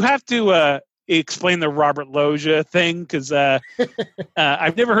 you have to explain the Robert Loggia thing, because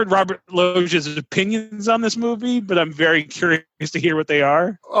I've never heard Robert Loggia's opinions on this movie, but I'm very curious to hear what they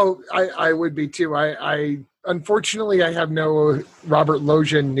are. Oh, I would be too. I unfortunately, I have no Robert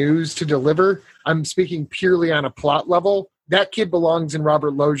Loggia news to deliver. I'm speaking purely on a plot level. That kid belongs in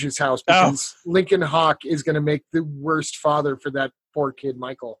Robert Loggia's house because Lincoln Hawk is going to make the worst father for that poor kid,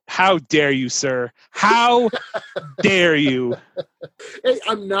 Michael. How dare you, sir? How dare you? Hey,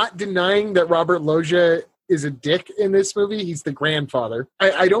 I'm not denying that Robert Loggia is a dick in this movie. He's the grandfather.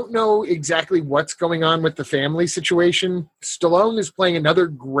 I don't know exactly what's going on with the family situation. Stallone is playing another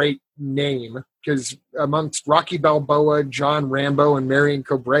great name, because amongst Rocky Balboa, John Rambo, and Marion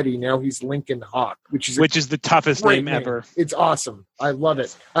Cobretti, now he's Lincoln Hawk, which is the toughest name ever. It's awesome. I love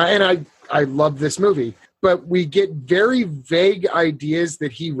it. And I love this movie. But we get very vague ideas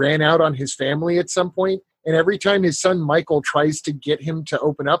that he ran out on his family at some point. And every time his son Michael tries to get him to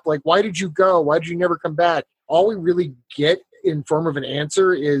open up, like, why did you go? Why did you never come back? All we really get in form of an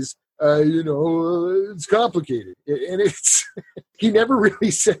answer is, it's complicated. And it's he never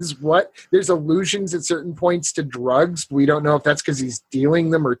really says what. There's allusions at certain points to drugs. We don't know if that's because he's dealing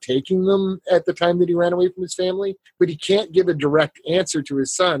them or taking them at the time that he ran away from his family. But he can't give a direct answer to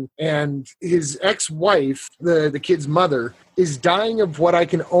his son. And his ex-wife, the kid's mother, is dying of what I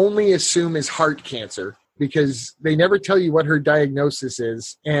can only assume is heart cancer, because they never tell you what her diagnosis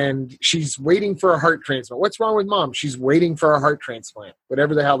is, and she's waiting for a heart transplant. What's wrong with mom? She's waiting for a heart transplant,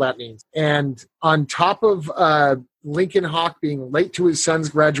 whatever the hell that means. And on top of Lincoln Hawk being late to his son's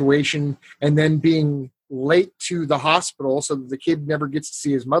graduation and then being late to the hospital so that the kid never gets to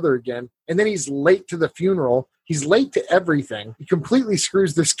see his mother again, and then he's late to the funeral. He's late to everything. He completely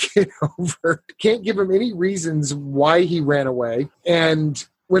screws this kid over. Can't give him any reasons why he ran away. And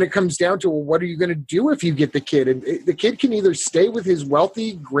when it comes down to, well, what are you going to do if you get the kid? And the kid can either stay with his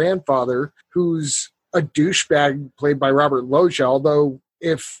wealthy grandfather, who's a douchebag played by Robert Loggia, although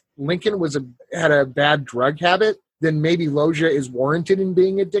if Lincoln had a bad drug habit, then maybe Loggia is warranted in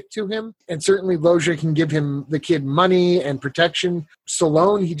being a dick to him. And certainly Loggia can give him the kid money and protection.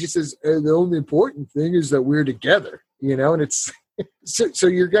 Stallone, he just says, the only important thing is that we're together, and it's so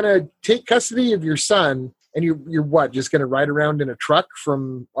you're going to take custody of your son. And you're what, just going to ride around in a truck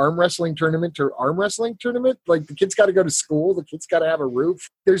from arm wrestling tournament to arm wrestling tournament? Like, the kid's got to go to school. The kid's got to have a roof.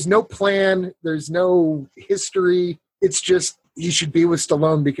 There's no plan. There's no history. It's just he should be with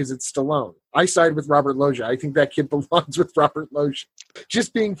Stallone because it's Stallone. I side with Robert Loggia. I think that kid belongs with Robert Loggia.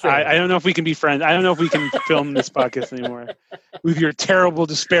 Just being fair. I don't know if we can be friends. I don't know if we can film this podcast anymore with your terrible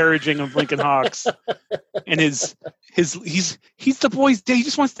disparaging of Lincoln Hawks and he's the boy's day. He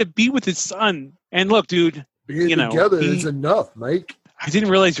just wants to be with his son. And look, dude, being together is enough, Mike. I didn't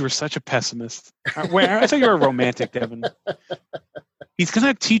realize you were such a pessimist. I thought you were a romantic, Devin. He's going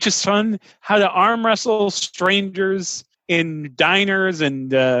to teach his son how to arm wrestle strangers in diners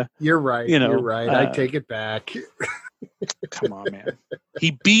and you're right. You're right. I take it back. Come on, man.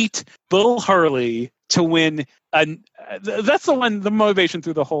 He beat Bill Hurley to win. That's the motivation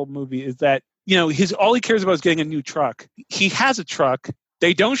through the whole movie is that, all he cares about is getting a new truck. He has a truck.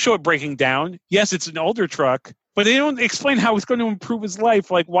 They don't show it breaking down. Yes, it's an older truck, but they don't explain how it's going to improve his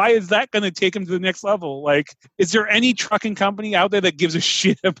life. Like, why is that going to take him to the next level? Like, is there any trucking company out there that gives a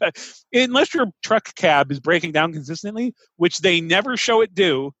shit about, unless your truck cab is breaking down consistently, which they never show it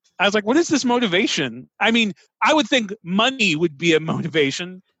do. I was like, what is this motivation? I mean, I would think money would be a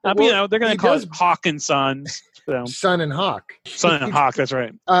motivation. They're going to call it Hawk and Sons. So. Son and Hawk. Son and Hawk, that's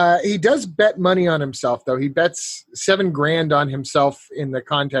right. He does bet money on himself, though. He bets $7,000 on himself in the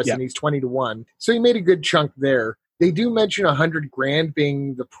contest, and he's 20-1. So he made a good chunk there. They do mention $100,000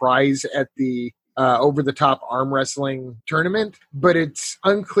 being the prize at the over-the-top arm wrestling tournament, but it's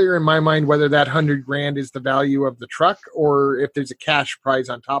unclear in my mind whether that $100,000 is the value of the truck or if there's a cash prize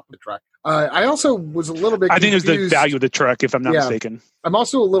on top of the truck. I also was a little bit confused. I think it was the value of the truck, if I'm not mistaken. I'm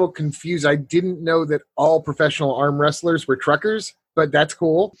also a little confused. I didn't know that all professional arm wrestlers were truckers, but that's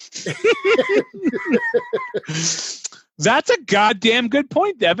cool. That's a goddamn good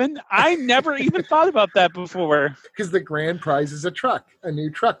point, Devin. I never even thought about that before. Because the grand prize is a truck, a new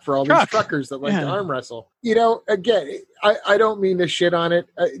truck for all these truckers that like to arm wrestle. Again, I don't mean to shit on it.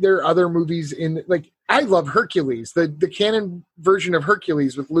 There are other movies I love Hercules, the canon version of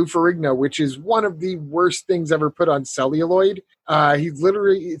Hercules with Lou Ferrigno, which is one of the worst things ever put on celluloid.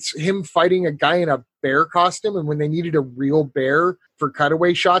 It's him fighting a guy in a bear costume, and when they needed a real bear for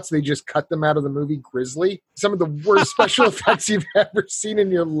cutaway shots, they just cut them out of the movie Grizzly. Some of the worst special effects you've ever seen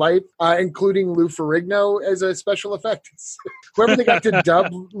in your life, including Lou Ferrigno as a special effect. Whoever they got to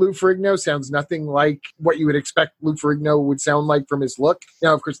dub Lou Ferrigno sounds nothing like what you would expect Lou Ferrigno would sound like from his look.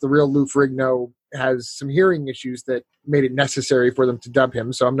 Now, of course, the real Lou Ferrigno has some hearing issues that made it necessary for them to dub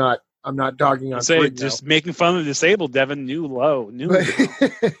him. So I'm not dogging on Ferrigno. Just making fun of the disabled, Devin. New low.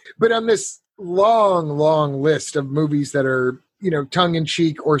 But on this long list of movies that are,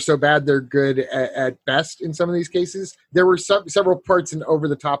 tongue-in-cheek or so bad they're good at best in some of these cases, there were several parts in Over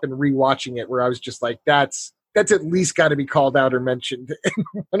the Top and rewatching it where I was just like, that's at least got to be called out or mentioned. And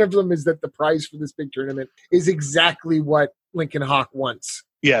one of them is that the prize for this big tournament is exactly what Lincoln Hawk wants.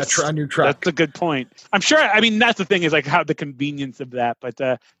 Yes, a new truck. That's a good point. I'm sure. I mean, that's the thing is how the convenience of that, but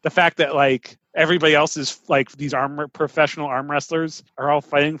the fact that everybody else is these professional arm wrestlers are all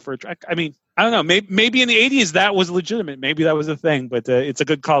fighting for a truck. I mean, I don't know. Maybe in the 80s that was legitimate. Maybe that was a thing, but it's a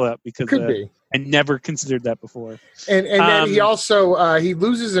good call out because could be. I never considered that before. And then he also he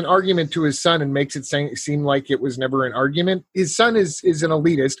loses an argument to his son and makes it seem like it was never an argument. His son is an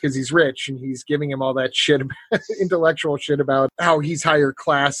elitist because he's rich and he's giving him all that shit, intellectual shit about how he's higher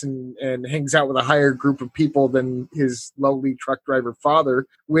class and hangs out with a higher group of people than his lowly truck driver father.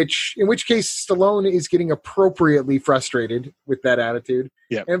 In which case Stallone is getting appropriately frustrated with that attitude.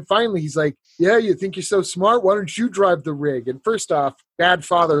 Yeah. And finally he's like, "Yeah, you think you're so smart? Why don't you drive the rig?" And first off, bad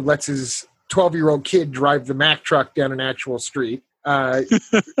father lets his 12-year-old kid drive the Mack truck down an actual street.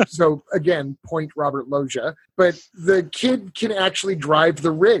 So again, point Robert Loggia. But the kid can actually drive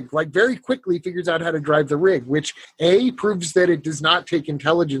the rig, very quickly figures out how to drive the rig, which proves that it does not take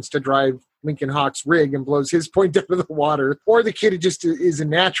intelligence to drive Lincoln Hawk's rig and blows his point out of the water, or the kid just is a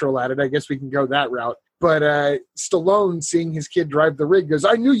natural at it. I guess we can go that route. But Stallone, seeing his kid drive the rig, goes,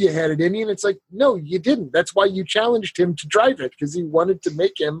 "I knew you had it in you." And it's like, no, you didn't. That's why you challenged him to drive it, because he wanted to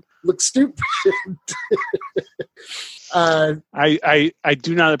make him look stupid. I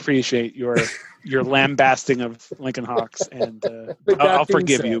do not appreciate your lambasting of Lincoln Hawks, and I'll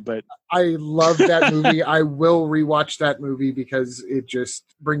forgive you. But I love that movie. I will rewatch that movie because it just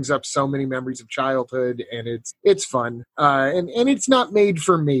brings up so many memories of childhood, and it's fun. And it's not made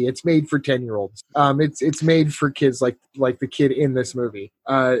for me. It's made for 10-year-olds. It's made for kids like the kid in this movie.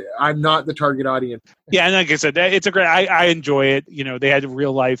 I'm not the target audience. Yeah, and like I said, it's a great. I enjoy it. They had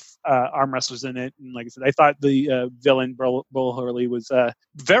real life arm wrestlers in it, and like I said, I thought the villain Bull Hurley was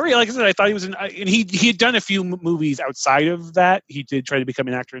very. Like I said, I thought he was, and he had done a few movies outside of that. He did try to become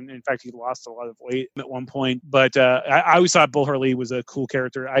an actor, and in fact, he lost a lot of weight at one point. But I always thought Bull Hurley was a cool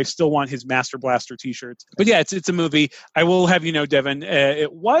character. I still want his Master Blaster T-shirts. But yeah, it's a movie. I will have you know, Devin,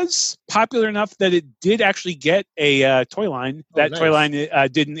 it was popular enough that it did actually get a toy line. That nice. Toy line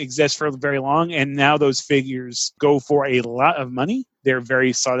didn't exist for very long, and now those figures go for a lot of money. They're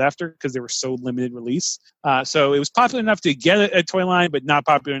very sought after because they were so limited release. So it was popular enough to get a toy line, but not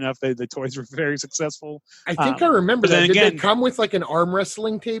popular enough that the toys were very successful. I think I remember that. Did they come with like an arm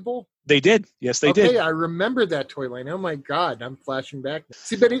wrestling table? They did. Yes, they did. Okay, I remember that toy line. Oh my God, I'm flashing back.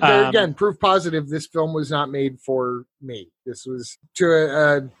 See, but there again, proof positive, this film was not made for me. This was to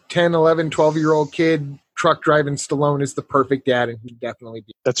a 10, 11, 12-year-old kid. Truck driving Stallone is the perfect dad, and he definitely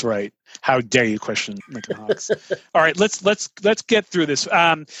did. That's right. How dare you question Lincoln Hawks? All right, let's get through this.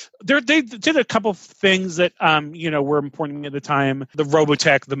 They did a couple things that were important at the time. The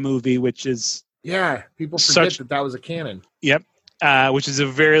Robotech, the movie, which is people forget that was a canon. Yep. Which is a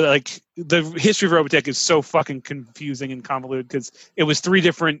very the history of Robotech is so fucking confusing and convoluted because it was 3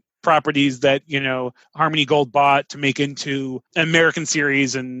 different properties that Harmony Gold bought to make into an American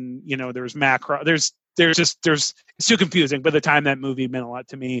series, and there was Macro. It's too confusing. By the time that movie meant a lot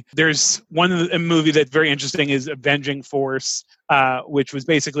to me. There's a movie that's very interesting is Avenging Force, which was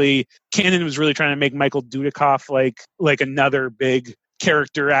basically canon was really trying to make Michael Dudikoff like another big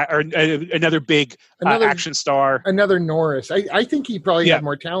character or another big action star. Another Norris. I think he probably had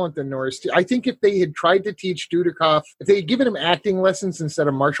more talent than Norris too. I think if they had tried to teach Dudikoff, if they had given him acting lessons instead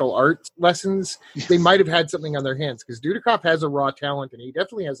of martial arts lessons, they might have had something on their hands because Dudikoff has a raw talent and he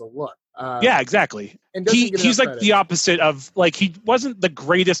definitely has a look. Exactly. And he's like the opposite of he wasn't the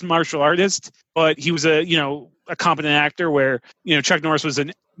greatest martial artist, but he was a a competent actor, where Chuck Norris was a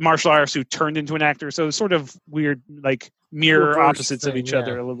martial artist who turned into an actor. So it's sort of weird, like mirror Reverse opposites thing, of each yeah.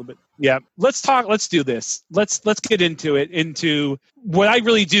 other a little bit. Yeah. Let's do this. Let's get into it, into what I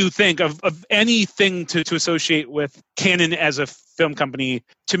really do think of anything to associate with Canon as a film company.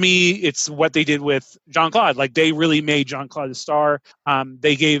 To me, it's what they did with Jean-Claude. Like, they really made Jean-Claude a star.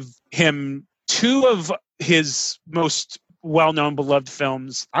 They gave him two of his most well-known, beloved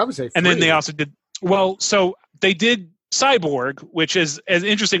films. I would say 3. And then they also did, well, so they did Cyborg, which is an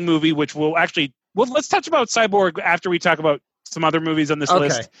interesting movie, which let's touch about Cyborg after we talk about some other movies on this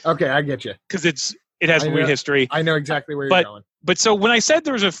list. Okay, I get you. Because it has weird history. I know exactly where you're going. But so when I said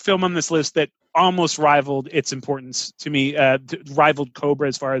there was a film on this list that almost rivaled its importance to me, rivaled Cobra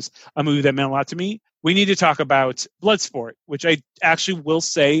as far as a movie that meant a lot to me, we need to talk about Bloodsport, which I actually will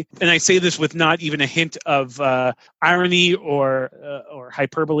say, and I say this with not even a hint of irony or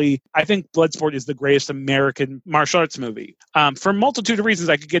hyperbole. I think Bloodsport is the greatest American martial arts movie for a multitude of reasons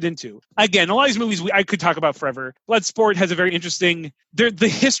I could get into. Again, a lot of these movies I could talk about forever. Bloodsport has a very interesting... The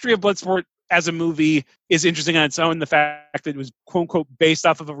history of Bloodsport as a movie is interesting on its own. The fact that it was quote unquote based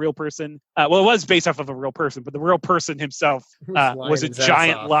off of a real person. It was based off of a real person, but the real person himself was a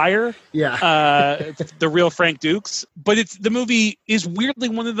giant liar. Yeah. The real Frank Dukes. But the movie is weirdly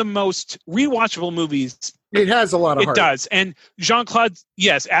one of the most rewatchable movies. It has a lot of heart. It does. And Jean-Claude,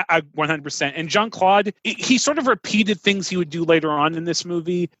 yes, 100%. And Jean-Claude, he sort of repeated things he would do later on in this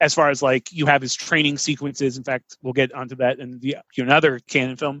movie, as far as like you have his training sequences. In fact, we'll get onto that in another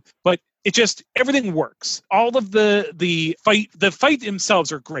Canon film. But it just, everything works. All of the fight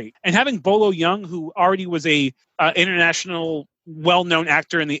themselves are great. And having Bolo Young, who already was a international well-known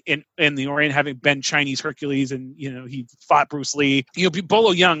actor in the Orient, having been Chinese Hercules, and he fought Bruce Lee. Bolo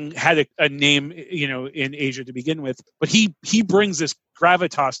Young had a name in Asia to begin with, but he brings this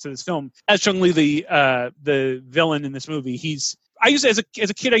gravitas to this film. As Chung Li, the villain in this movie, as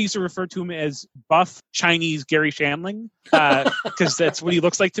a kid, I used to refer to him as buff Chinese Gary Shandling, because that's what he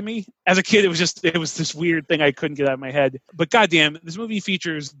looks like to me. As a kid, it was this weird thing I couldn't get out of my head. But goddamn, this movie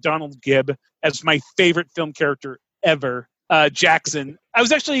features Donald Gibb as my favorite film character ever. Jackson. I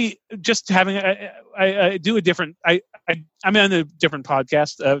was actually just having I do a different. I'm on a different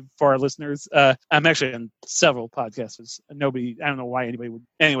podcast for our listeners. I'm actually on several podcasts. I don't know why anybody would.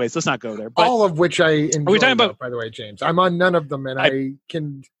 Anyways, let's not go there. But all of which I enjoy. Are we talking about? By the way, James, I'm on none of them, and I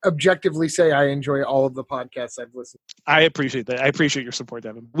can objectively say I enjoy all of the podcasts I've listened to. I appreciate that. I appreciate your support,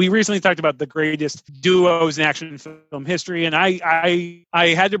 Devin. We recently talked about the greatest duos in action film history, and I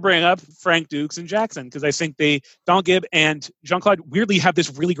had to bring up Frank Dukes and Jackson, because I think Donald Gibb and Jean-Claude weirdly have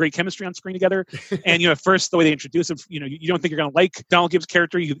this really great chemistry on screen together. And at first, the way they introduce him, you don't think you're going to like Donald Gibb's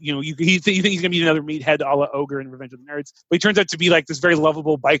character. You think he's going to be another meathead a la Ogre in Revenge of the Nerds, but he turns out to be like this very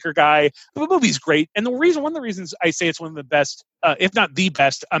lovable biker guy. But the movie's great, and one of the reasons I say it's one of the best, if not the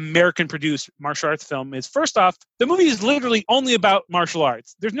best, American-produced martial arts film is, first off, the movie is literally only about martial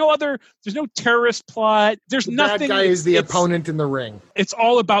arts. There's no terrorist plot. There's nothing. That guy is the opponent in the ring. It's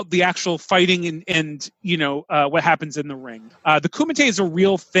all about the actual fighting and what happens in the ring. The Kumite is a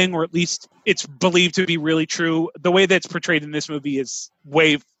real thing, or at least it's believed to be really true. The way that's portrayed in this movie is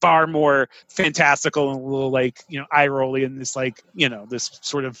way far more fantastical and a little eye-rolly, and this this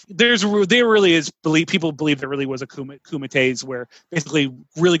sort of there really is people believe there really was a Kumites, where basically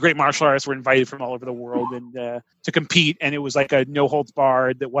really great martial artists were invited from all over the world and to compete, and it was like a no holds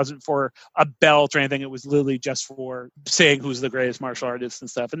barred that wasn't for a belt or anything. It was literally just for saying who's the greatest martial artist and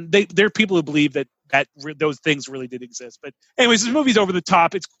stuff. And there are people who believe that those things really did exist. But anyways, this movie's over the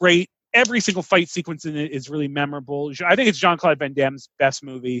top. It's great. Every single fight sequence in it is really memorable. I think it's Jean-Claude Van Damme's best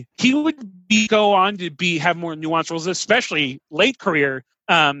movie. He would go on to have more nuanced roles, especially late career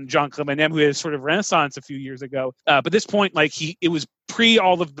Jean-Claude Van Damme, who had a sort of renaissance a few years ago. But at this point, it was pre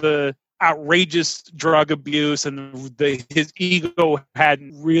all of the outrageous drug abuse, and his ego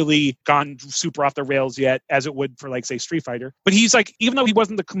hadn't really gone super off the rails yet, as it would for say Street Fighter. But he's even though he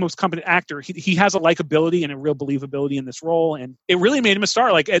wasn't the most competent actor, he has a likability and a real believability in this role, and it really made him a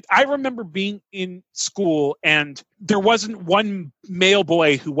star. I remember being in school, and there wasn't one male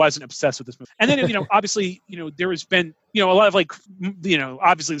boy who wasn't obsessed with this movie. And then obviously there has been a lot of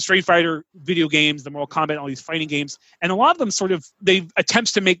obviously the Street Fighter video games, the Mortal Kombat, all these fighting games, and a lot of them they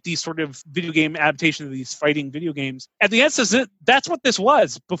attempts to make these sort of video game adaptations of these fighting video games. At the end, that's what this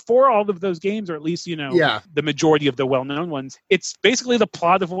was before all of those games, or at least the majority of the well-known ones. It's basically the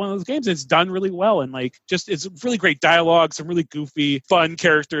plot of one of those games. It's done really well, and it's really great dialogue, some really goofy, fun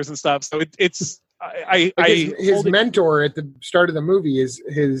characters and stuff. So it's his mentor at the start of the movie is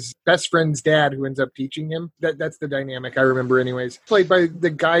his best friend's dad, who ends up teaching him. That's the dynamic I remember, anyways. Played by the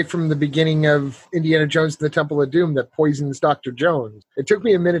guy from the beginning of Indiana Jones and the Temple of Doom that poisons Dr. Jones. It took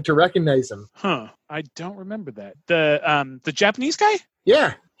me a minute to recognize him. Huh? I don't remember that. The Japanese guy?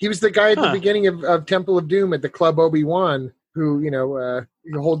 Yeah, he was the guy at the beginning of Temple of Doom at the Club Obi-Wan, who,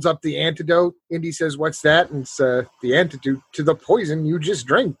 he holds up the antidote. Indy says, "What's that?" And it's the antidote to the poison you just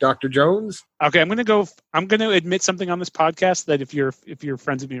drank, Dr. Jones. Okay, I'm going to admit something on this podcast that if you're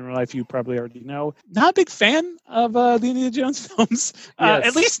friends with me in real life, you probably already know. Not a big fan of the Indiana Jones films. Yes.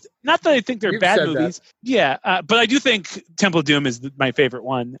 At least, not that I think they're bad movies. That. Yeah, but I do think Temple of Doom is my favorite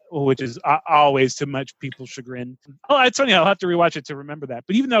one, which is always to much people's chagrin. Oh, it's funny. I'll have to rewatch it to remember that.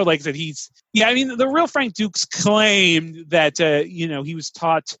 But even though, like I said, the real Frank Dukes claimed that, he was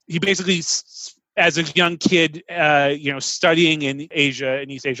taught, he basically, as a young kid, studying in Asia,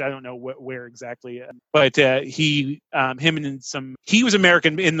 in East Asia, I don't know where exactly, but he was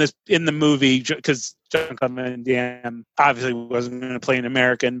American in the movie because Jean-Claude Van Damme obviously wasn't going to play an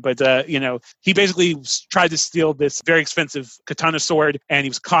American, but he basically tried to steal this very expensive katana sword, and he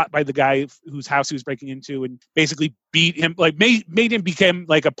was caught by the guy whose house he was breaking into, and basically beat him, like made him become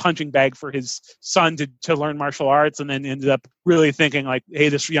like a punching bag for his son to learn martial arts, and then ended up really thinking like, hey,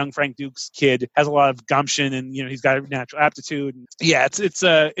 this young Frank Dukes kid has a lot of gumption, and he's got a natural aptitude. And yeah,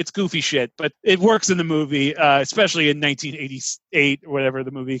 it's goofy shit, but it works in the movie, especially in 1988 or whatever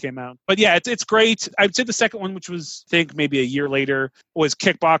the movie came out. But yeah, it's great. I'd say the second one, which was, I think, maybe a year later, was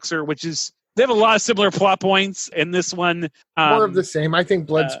Kickboxer, which is, they have a lot of similar plot points. In this one, more of the same. I think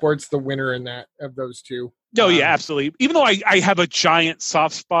Bloodsport's the winner in that of those two. Oh, yeah, absolutely. Even though I have a giant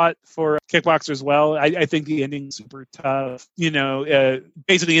soft spot for Kickboxer as well, I think the ending's super tough.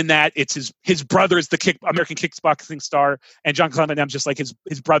 Basically in that, it's his brother is the American kickboxing star, and Jean-Claude Van Damme's just like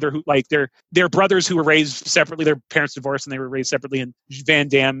his brother, who, like, they're brothers who were raised separately. Their parents divorced and they were raised separately, and Van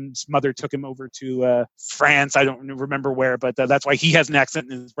Damme's mother took him over to France. I don't remember where, but that's why he has an accent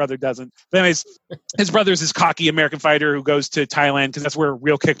and his brother doesn't. But anyways, his brother's this cocky American fighter who goes to Thailand because that's where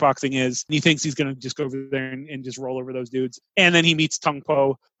real kickboxing is, and he thinks he's going to just go over there and just roll over those dudes. And then he meets Tung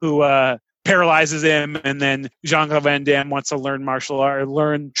Po, who paralyzes him, and then Jean-Claude Van Damme wants to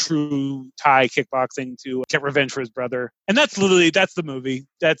learn true Thai kickboxing to get revenge for his brother. And that's the movie.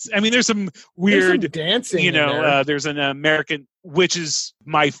 There's some weird dancing. There's an American, which is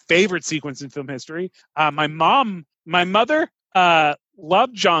my favorite sequence in film history. My mother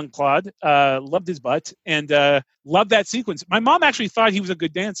loved Jean-Claude, loved his butt, and loved that sequence. My mom actually thought he was a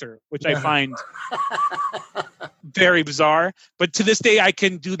good dancer, which I find very bizarre. But to this day, I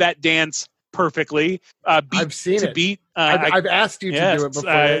can do that dance perfectly. I've seen it. I've asked you to do it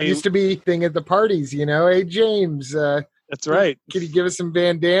before. It used to be a thing at the parties, Hey, James. That's right. Can you give us some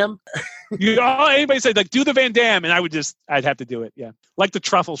Van Damme? Anybody say, like, do the Van Damme, and I'd have to do it. Yeah. Like the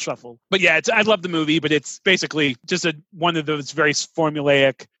truffle shuffle. But yeah, I love the movie, but it's basically just one of those very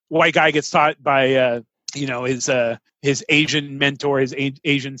formulaic, white guy gets taught by, his Asian mentor, his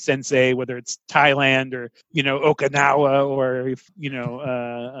Asian sensei, whether it's Thailand or, Okinawa or,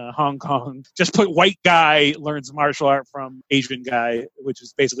 Hong Kong. Just put white guy learns martial art from Asian guy, which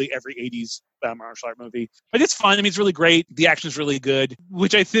is basically every 80s martial art movie. But it's fun. It's really great. The action's really good,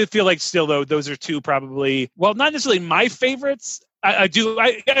 which I feel like still, though, those are two probably, well, not necessarily my favorites. I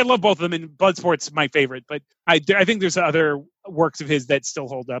love both of them, and Bloodsport's my favorite, but I think there's other works of his that still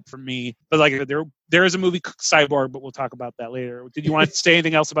hold up for me. But like, there is a movie, Cyborg, but we'll talk about that later. Did you want to say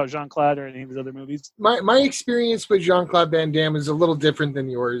anything else about Jean-Claude or any of his other movies? My experience with Jean-Claude Van Damme is a little different than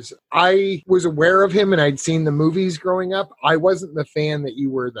yours. I was aware of him and I'd seen the movies growing up. I wasn't the fan that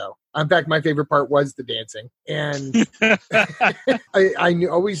you were, though. In fact, my favorite part was the dancing. And I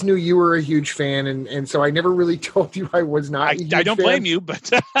always knew you were a huge fan, and so I never really told you I was not a huge I don't fan. blame you, but...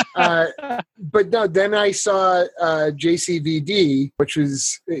 but no, then I saw JCVD, which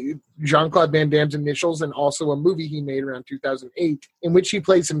was Jean-Claude Van Damme's initials, and also a movie he made around 2008 in which he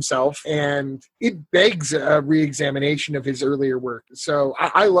plays himself, and it begs a re-examination of his earlier work. So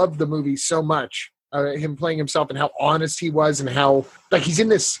I love the movie so much. Him playing himself and how honest he was, and how, like, he's in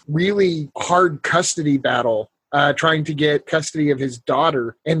this really hard custody battle trying to get custody of his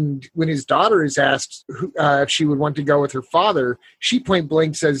daughter. And when his daughter is asked if she would want to go with her father, she point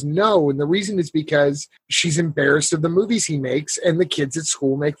blank says no. And the reason is because she's embarrassed of the movies he makes, and the kids at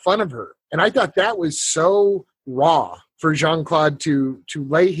school make fun of her. And I thought that was so raw for Jean-Claude to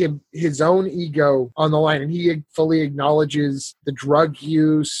lay his own ego on the line. And he fully acknowledges the drug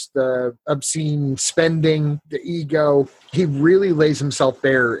use, the obscene spending, the ego. He really lays himself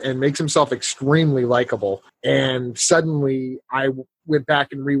bare and makes himself extremely likable. And suddenly I went back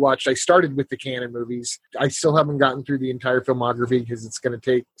and rewatched. I started with the Cannon movies. I still haven't gotten through the entire filmography because it's going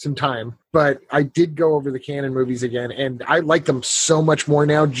to take some time. But I did go over the Cannon movies again, and I like them so much more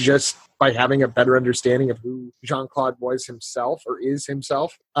now just by having a better understanding of who Jean-Claude was himself or is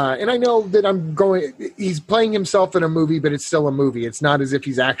himself. And I know that he's playing himself in a movie, but it's still a movie. It's not as if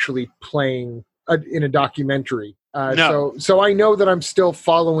he's actually playing in a documentary. No. So I know that I'm still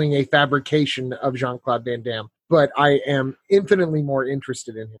following a fabrication of Jean-Claude Van Damme, but I am infinitely more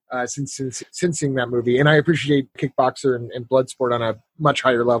interested in him since seeing that movie. And I appreciate Kickboxer and Bloodsport on a much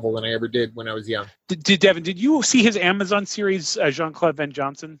higher level than I ever did when I was young. Devin, did you see his Amazon series, Jean-Claude Van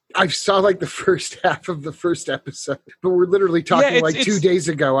Johnson? I saw like the first half of the first episode, but we're literally talking 2 days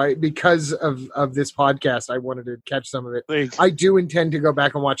ago. Because of this podcast, I wanted to catch some of it. I do intend to go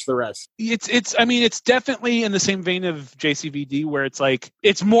back and watch the rest. It's definitely in the same vein of JCVD, where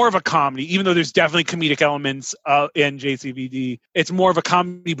it's more of a comedy, even though there's definitely comedic elements in JCVD. It's more of a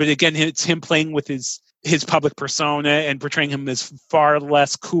comedy, but again, it's him playing with his public persona and portraying him as far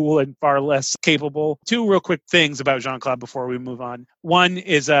less cool and far less capable. Two real quick things about Jean-Claude before we move on. One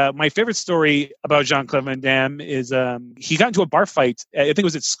is my favorite story about Jean-Claude Van Damme is he got into a bar fight. I think it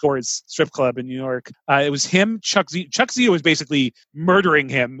was at Scores Strip Club in New York. It was him, Chuck Zito. Chuck Zito was basically murdering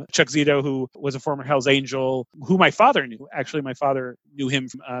him. Chuck Zito, who was a former Hell's Angel, who my father knew. Actually, my father knew him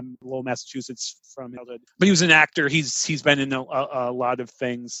from Lowell, Massachusetts from childhood. But he was an actor. He's been in a lot of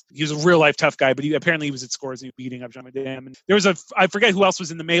things. He was a real life tough guy, but apparently he was at Scores and beating up Jean Van Damme. And there was I forget who else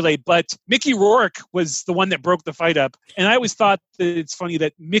was in the melee, but Mickey Rourke was the one that broke the fight up. And I always thought that it's funny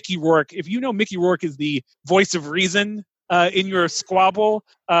that Mickey Rourke, if you know Mickey Rourke is the voice of reason in your squabble,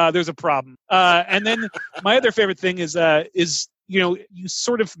 there's a problem. And then my other favorite thing is you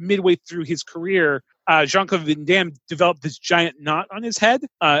sort of midway through his career, Jean-Claude Van Damme developed this giant knot on his head.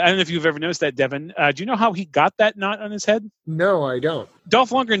 I don't know if you've ever noticed that, Devin. Do you know how he got that knot on his head? No, I don't.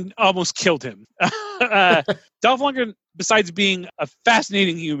 Dolph Lundgren almost killed him. Dolph Lundgren, besides being a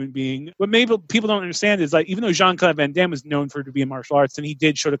fascinating human being, what maybe people don't understand is even though Jean-Claude Van Damme was known to be in martial arts, and he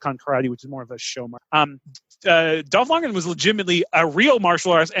did Shotokan karate, which is more of a show. Dolph Lundgren was legitimately a real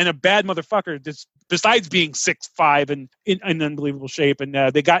martial artist and a bad motherfucker, besides being 6'5" and in unbelievable shape. And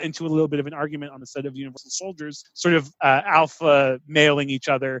they got into a little bit of an argument on the set of Universal Soldiers, sort of alpha mailing each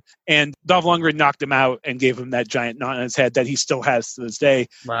other. And Dolph Lundgren knocked him out and gave him that giant knot on his head that he still has to this day,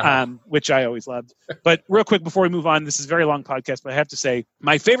 which I always loved. But real quick, before we move on, this is a very long podcast, but I have to say,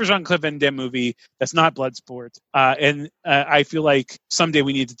 my favorite Jean-Claude Van Damme movie that's not Bloodsport, and I feel like someday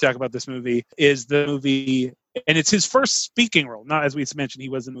we need to talk about this movie, is the movie, and it's his first speaking role, not as we mentioned, he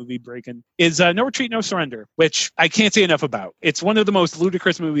was in the movie Breakin', is No Retreat, No Surrender, which I can't say enough about. It's one of the most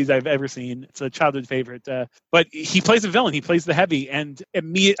ludicrous movies I've ever seen. It's a childhood favorite. But he plays a villain. He plays the heavy. And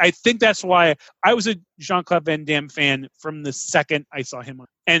I think that's why I was a Jean-Claude Van Damme fan from the second I saw him on.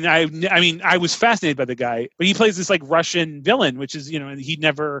 And I was fascinated by the guy, but he plays this Russian villain, which is, he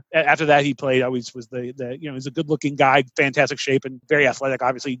never, after that he played, always was he's a good looking guy, fantastic shape and very athletic,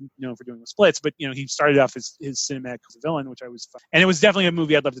 obviously known for doing the splits, but he started off his cinematic as a villain, which I was fun. And it was definitely a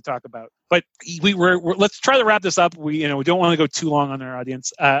movie I'd love to talk about, but let's try to wrap this up. We don't want to go too long on our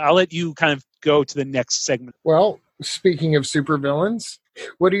audience. I'll let you kind of go to the next segment. Well, speaking of supervillains,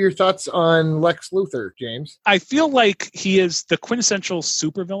 what are your thoughts on Lex Luthor, James? I feel like he is the quintessential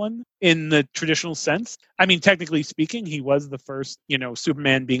supervillain in the traditional sense. I mean, technically speaking, he was the first,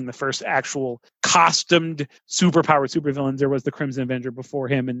 Superman being the first actual costumed superpowered supervillains. There was the Crimson Avenger before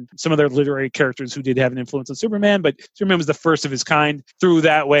him and some other literary characters who did have an influence on Superman, but Superman was the first of his kind even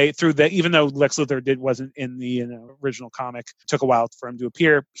though Lex Luthor wasn't in the original comic, it took a while for him to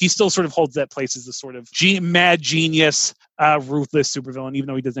appear. He still sort of holds that place as the sort of mad genius, ruthless supervillain. Even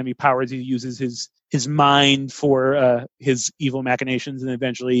though he doesn't have any powers, he uses his mind for his evil machinations, and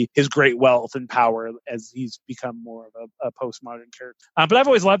eventually his great wealth and power as he's become more of a postmodern character. But I've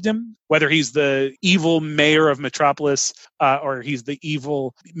always loved him, whether he's the evil mayor of Metropolis or he's the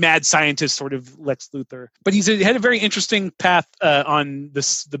evil mad scientist sort of Lex Luthor. But he had a very interesting path on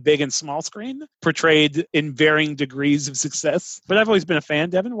the big and small screen, portrayed in varying degrees of success. But I've always been a fan,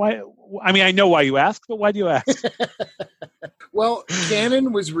 Devin. Why? I mean, I know why you ask, but why do you ask? Well,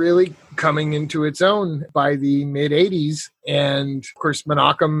 canon was really coming into its own by the mid-'80s. And, of course,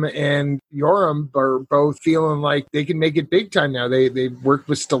 Menachem and Yoram are both feeling like they can make it big time now. They've worked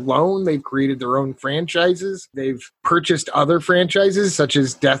with Stallone. They've created their own franchises. They've purchased other franchises, such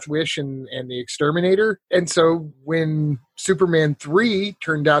as Death Wish and The Exterminator. And so when Superman 3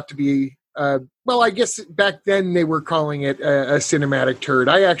 turned out to be I guess back then they were calling it a cinematic turd.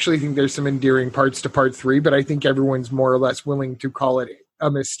 I actually think there's some endearing parts to part 3, but I think everyone's more or less willing to call it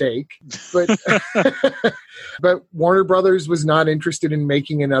a mistake. But but Warner Brothers was not interested in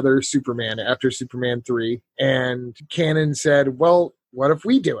making another Superman after Superman 3. And Cannon said, well, what if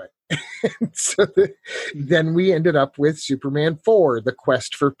we do it? So then we ended up with Superman 4, The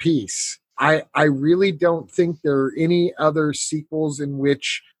Quest for Peace. I really don't think there are any other sequels in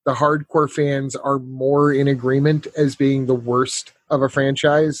which the hardcore fans are more in agreement as being the worst of a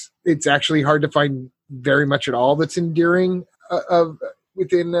franchise. It's actually hard to find very much at all that's endearing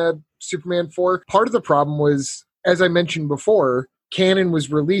within Superman 4. Part of the problem was, as I mentioned before, Cannon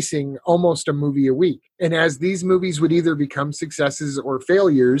was releasing almost a movie a week. And as these movies would either become successes or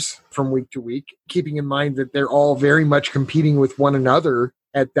failures from week to week, keeping in mind that they're all very much competing with one another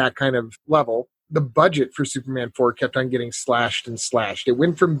at that kind of level, the budget for Superman 4 kept on getting slashed and slashed. It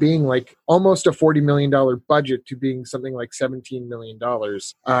went from being like almost a $40 million budget to being something like $17 million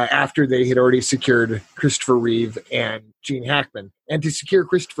after they had already secured Christopher Reeve and Gene Hackman. And to secure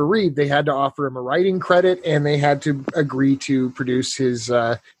Christopher Reeve, they had to offer him a writing credit, and they had to agree to produce his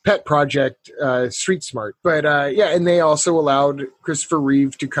pet project, Street Smart. But and they also allowed Christopher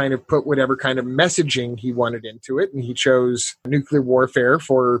Reeve to kind of put whatever kind of messaging he wanted into it. And he chose nuclear warfare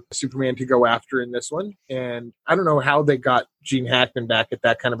for Superman to go after in this one. And I don't know how they got Gene Hackman back at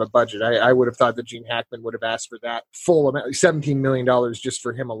that kind of a budget. I would have thought that Gene Hackman would have asked for that full amount, $17 million just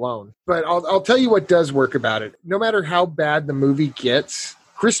for him alone. But I'll tell you what does work about it. No matter how bad the movie gets,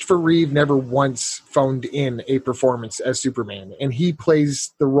 Christopher Reeve never once phoned in a performance as Superman, and he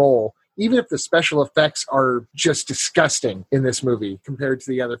plays the role. Even if the special effects are just disgusting in this movie compared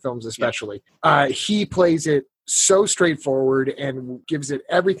to the other films especially, he plays it so straightforward and gives it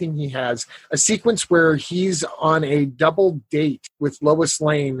everything he has. A sequence where he's on a double date with Lois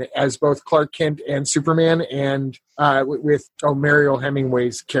Lane as both Clark Kent and Superman, and with Mariel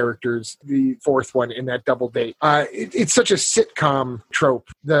Hemingway's characters, the fourth one in that double date. It's such a sitcom trope.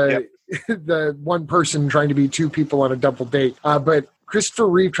 The one person trying to be two people on a double date. But Christopher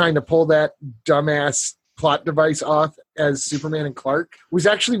Reeve trying to pull that dumbass plot device off as Superman and Clark was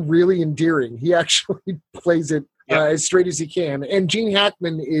actually really endearing. He actually plays it as straight as he can. And Gene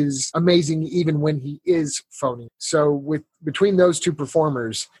Hackman is amazing even when he is phony. So between those two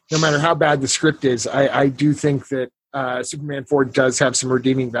performers, no matter how bad the script is, I do think that Superman 4 does have some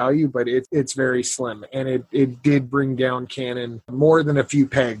redeeming value, but it's very slim. And it did bring down Cannon more than a few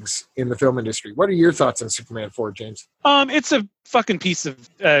pegs in the film industry. What are your thoughts on Superman 4, James? It's a fucking piece of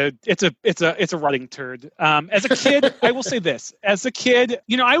it's a rotting turd. As a kid, I will say this. As a kid,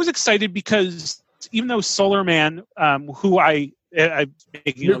 I was excited because even though Solar Man, who I'm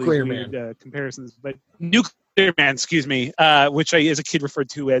making Nuclear all these weird, comparisons, but Nuclear Man, excuse me, which I, as a kid, referred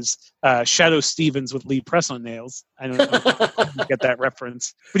to as Shadow Stevens with Lee Press-on nails. I don't know if you get that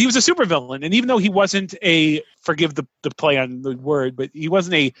reference. But he was a supervillain, and even though he wasn't forgive the play on the word, but he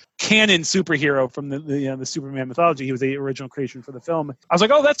wasn't a canon superhero from the Superman mythology. He was the original creation for the film. I was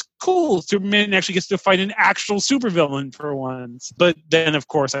like, oh, that's cool. Superman actually gets to fight an actual supervillain for once. But then, of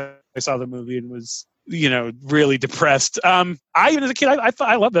course, I saw the movie and was really depressed. Even as a kid,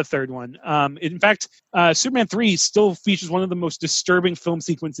 I loved the third one. In fact, Superman 3 still features one of the most disturbing film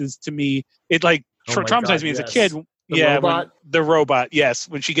sequences to me. It traumatized me as a kid. The robot, yes,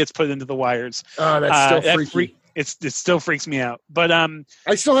 when she gets put into the wires. Oh, that's still freaky. It still freaks me out. But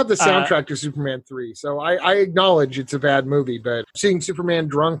I still have the soundtrack to Superman 3, so I acknowledge it's a bad movie. But seeing Superman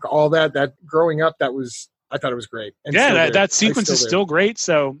drunk, all that growing up, I thought it was great. And that sequence is still great.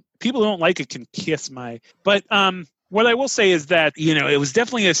 So people who don't like it can kiss my. But what I will say is that it was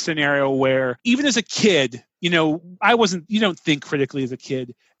definitely a scenario where even as a kid, I wasn't. You don't think critically as a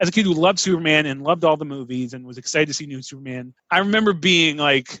kid. As a kid who loved Superman and loved all the movies and was excited to see new Superman, I remember being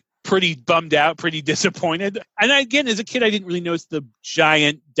pretty bummed out, pretty disappointed. And again, as a kid, I didn't really notice the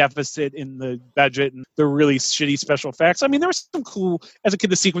giant deficit in the budget and the really shitty special effects. I mean, there was some cool, as a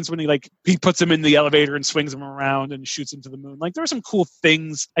kid, the sequence when he puts him in the elevator and swings him around and shoots him to the moon. There were some cool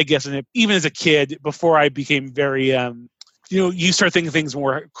things, I guess, in it, even as a kid, before I became very, you start thinking things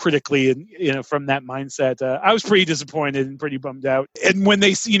more critically and, from that mindset. I was pretty disappointed and pretty bummed out. And when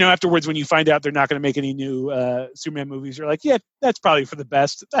they, afterwards, when you find out they're not going to make any new Superman movies, you're like, yeah, that's probably for the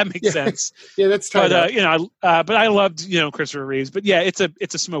best. That makes sense. Yeah, that's tight. But, but I loved, Christopher Reeves. But yeah, it's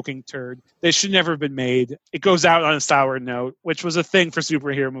a smoking turd. They should never have been made. It goes out on a sour note, which was a thing for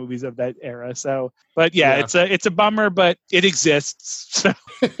superhero movies of that era. So, but yeah. it's a bummer, but it exists. So.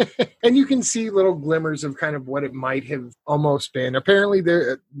 And you can see little glimmers of kind of what it might have almost been. Apparently,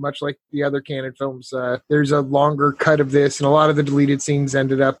 there, much like the other canon films, there's a longer cut of this, and a lot of the deleted scenes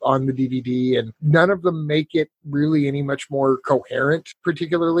ended up on the DVD, and none of them make it really any much more coherent,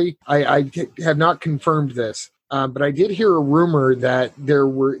 particularly. I have not confirmed this, But I did hear a rumor that they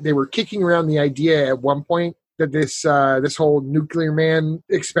were kicking around the idea at one point that this whole nuclear man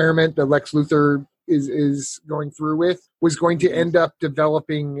experiment that Lex Luthor is going through with was going to end up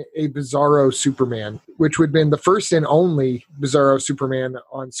developing a Bizarro Superman, which would have been the first and only Bizarro Superman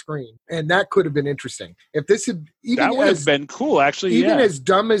on screen. And that could have been interesting. If this had that would have been cool, actually. Even as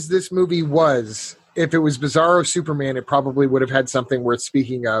dumb as this movie was, if it was Bizarro Superman, it probably would have had something worth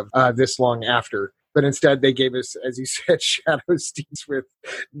speaking of this long after. But instead, they gave us, as you said, Shadow Steeds with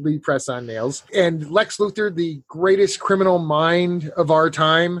Lee press-on nails. And Lex Luthor, the greatest criminal mind of our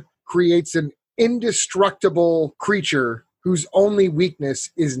time, creates an indestructible creature whose only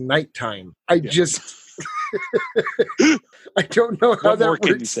weakness is nighttime. I don't know how that works. What more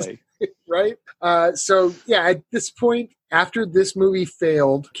can you say? Right? So, at this point, after this movie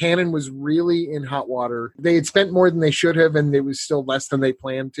failed, Canon was really in hot water. They had spent more than they should have, and it was still less than they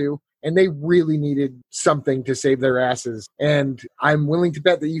planned to. And they really needed something to save their asses. And I'm willing to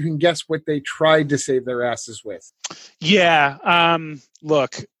bet that you can guess what they tried to save their asses with. Yeah.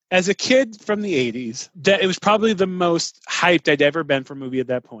 Look, as a kid from the 80s, it was probably the most hyped I'd ever been for a movie at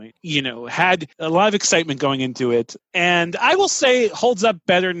that point. Had a lot of excitement going into it. And I will say it holds up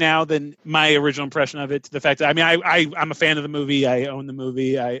better now than my original impression of it. The fact that, I'm a fan of the movie. I own the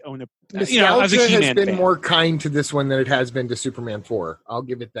movie. I own Nostalgia has been more kind to this one than it has been to Superman 4. I'll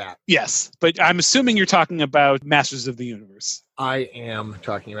give it that. Yes, but I'm assuming you're talking about Masters of the Universe. I am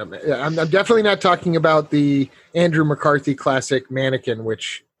talking about... I'm definitely not talking about the Andrew McCarthy classic Mannequin,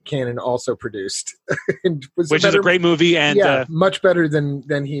 which Cannon also produced. Which is a great movie. And much better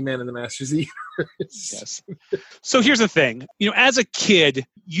than He-Man and the Masters of the Universe. Yes. So here's the thing. As a kid,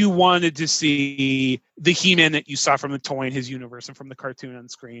 you wanted to see the He-Man that you saw from the toy in his universe and from the cartoon on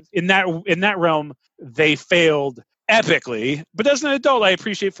screen. In that realm, they failed epically, but as an adult, I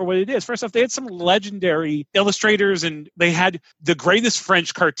appreciate for what it is. First off, they had some legendary illustrators, and they had the greatest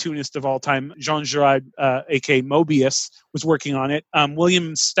French cartoonist of all time, Jean Giraud, aka Mobius, was working on it.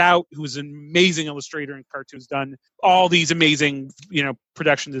 William Stout, who's an amazing illustrator and cartoons, done all these amazing,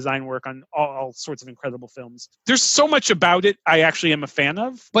 production design work on all sorts of incredible films. There's so much about it I actually am a fan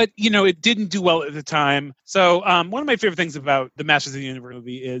of, but it didn't do well at the time. So one of my favorite things about the Masters of the Universe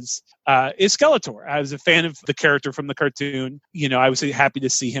movie is Skeletor. I was a fan of the character from the cartoon. I was happy to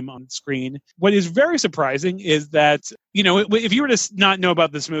see him on screen. What is very surprising is that if you were to not know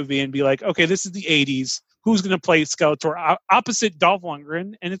about this movie and be like, okay, this is the 80s, who's going to play Skeletor opposite Dolph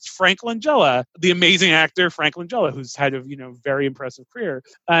Lundgren? And it's Frank Langella, the amazing actor Frank Langella, who's had a very impressive career.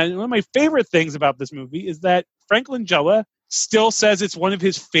 And one of my favorite things about this movie is that Frank Langella still says it's one of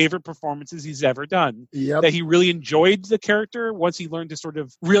his favorite performances he's ever done. Yep. That he really enjoyed the character once he learned to sort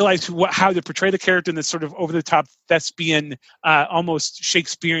of realize how to portray the character in this sort of over-the-top thespian, almost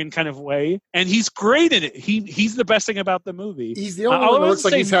Shakespearean kind of way. And he's great in it. He's the best thing about the movie. He's the only one that looks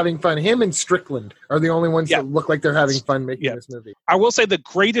like he's having fun. Him and Strickland are the only ones that look like they're having fun making this movie. I will say the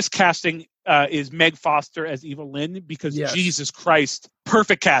greatest casting is Meg Foster as Eva Lynn, because Jesus Christ,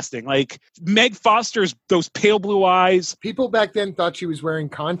 perfect casting. Like Meg Foster's those pale blue eyes. People back then thought she was wearing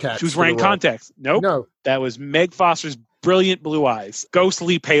contacts. She was wearing contacts. Nope. No. That was Meg Foster's brilliant blue eyes,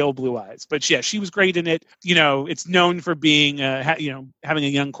 ghostly pale blue eyes. But she was great in it. It's known for being, having a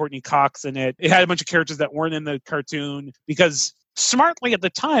young Courtney Cox in it. It had a bunch of characters that weren't in the cartoon because smartly at the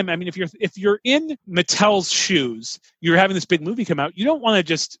time, if you're in Mattel's shoes, you're having this big movie come out, you don't want to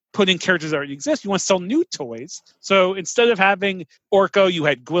just put in characters that already exist. You want to sell new toys. So instead of having Orko, you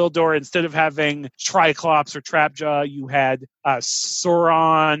had Gwildor. Instead of having Triclops or Trapjaw, you had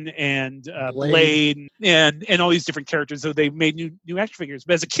Sauron and Blade and all these different characters. So they made new action figures.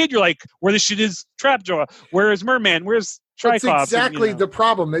 But as a kid, you're like, where the shit is Trapjaw? Where is Merman? Where's Triclops? That's exactly the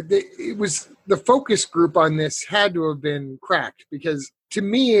problem. It was the focus group on this had to have been cracked, because to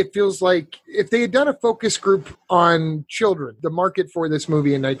me, it feels like if they had done a focus group on children, the market for this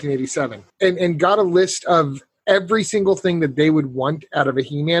movie in 1987, and got a list of every single thing that they would want out of a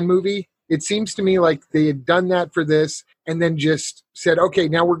He-Man movie, it seems to me like they had done that for this and then just said, okay,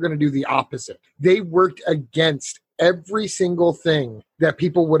 now we're going to do the opposite. They worked against every single thing that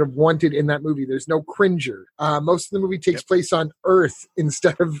people would have wanted in that movie. There's no cringer. Most of the movie takes place on Earth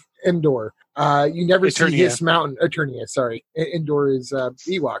instead of Endor. You never see Hiss Mountain. Eternia, sorry. Endor is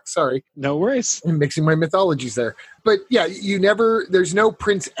Ewok, sorry. No worries. I'm mixing my mythologies there. But yeah, there's no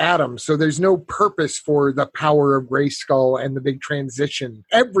Prince Adam, so there's no purpose for the power of Grayskull and the big transition.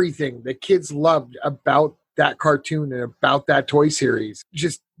 Everything that kids loved about that cartoon and about that toy series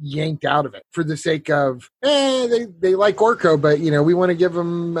just yanked out of it for the sake of they like Orko, but we want to give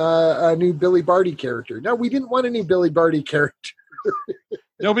them a new Billy Barty character. No, we didn't want any Billy Barty character.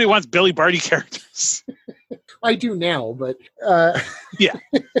 Nobody wants Billy Barty characters. I do now, but Yeah.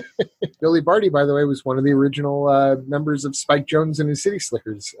 Billy Barty, by the way, was one of the original members of Spike Jones and his City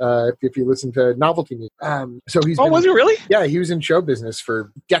Slickers. If you listen to Novelty Music, so he's was he really? Yeah, he was in show business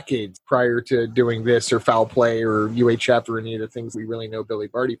for decades prior to doing this or Foul Play or UHF or any of the things we really know Billy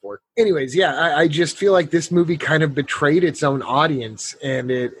Barty for. Anyways, yeah, I just feel like this movie kind of betrayed its own audience,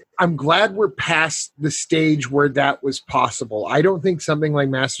 and I'm glad we're past the stage where that was possible. I don't think something like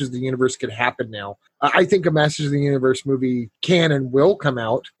Masters of the Universe could happen now. I think a Masters of the Universe movie can and will come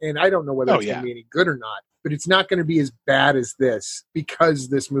out, and I don't know whether it's going to be any good or not, but it's not going to be as bad as this because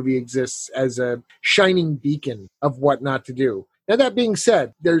this movie exists as a shining beacon of what not to do. Now, that being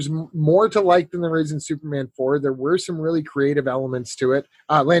said, there's more to like than there is in Superman 4. There were some really creative elements to it.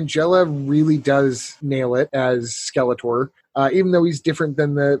 Langella really does nail it as Skeletor, even though he's different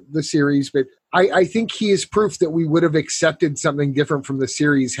than the series. But I think he is proof that we would have accepted something different from the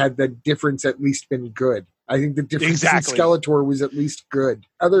series had the difference at least been good. I think the difference in Skeletor was at least good.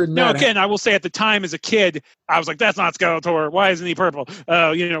 Other than that, again, I will say at the time as a kid, I was like, "That's not Skeletor. Why isn't he purple?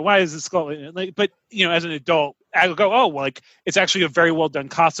 Why is this skull?" But as an adult, I would go, "Oh, well, it's actually a very well done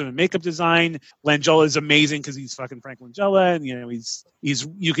costume and makeup design." Langella is amazing because he's fucking Frank Langella, and he's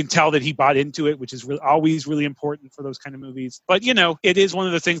you can tell that he bought into it, which is always really important for those kind of movies. But it is one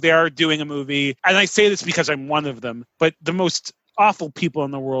of the things they are doing a movie, and I say this because I'm one of them. But the most awful people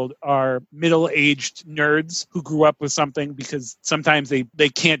in the world are middle-aged nerds who grew up with something because sometimes they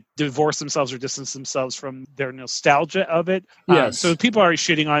can't divorce themselves or distance themselves from their nostalgia of it. Yes. So people are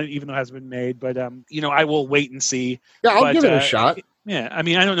shitting on it even though it hasn't been made. But, I will wait and see. Yeah, I'll give it a shot. Yeah, I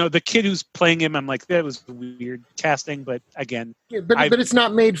mean, I don't know. The kid who's playing him, I'm like, that was weird casting. But again, but it's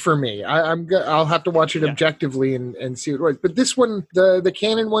not made for me. I'll have to watch it objectively and see what it was. But this one, the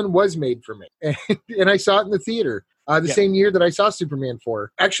canon one, was made for me, and I saw it in the theater the same year that I saw Superman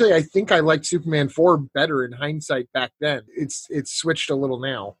 4. Actually, I think I liked Superman 4 better in hindsight back then. It's switched a little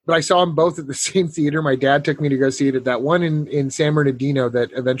now, but I saw them both at the same theater. My dad took me to go see it at that one in San Bernardino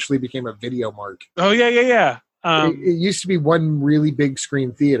that eventually became a Video Mart. Oh yeah. It used to be one really big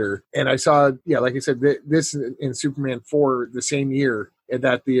screen theater, and I saw, like I said, this in Superman 4 the same year at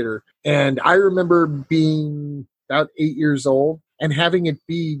that theater. And I remember being about 8 years old and having it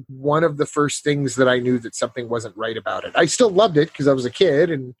be one of the first things that I knew that something wasn't right about it. I still loved it because I was a kid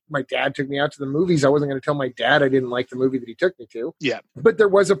and my dad took me out to the movies. I wasn't going to tell my dad I didn't like the movie that he took me to. Yeah. But there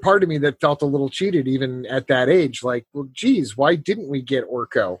was a part of me that felt a little cheated even at that age. Like, well, geez, why didn't we get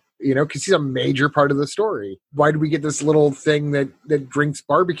Orko? Because he's a major part of the story. Why do we get this little thing that drinks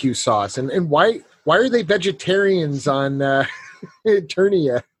barbecue sauce? And why are they vegetarians on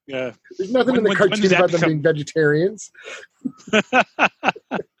Eternia? Yeah. There's nothing in the cartoon about them being vegetarians.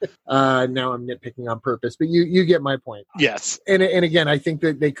 Now I'm nitpicking on purpose, but you get my point. Yes. And again, I think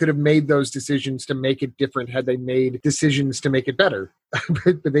that they could have made those decisions to make it different had they made decisions to make it better.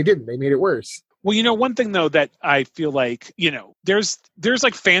 but they didn't. They made it worse. Well, one thing though that I feel like, there's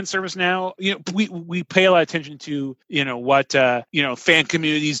like fan service now. We pay a lot of attention to, what fan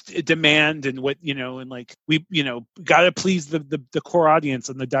communities demand and what, and like we, got to please the core audience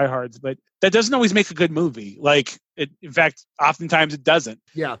and the diehards, but that doesn't always make a good movie. Like in fact, oftentimes it doesn't.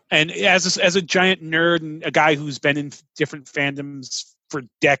 Yeah. And as a giant nerd and a guy who's been in different fandoms for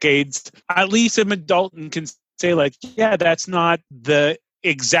decades, at least an adult and can say like, yeah, that's not the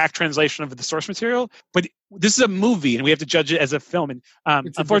exact translation of the source material, but this is a movie and we have to judge it as a film. And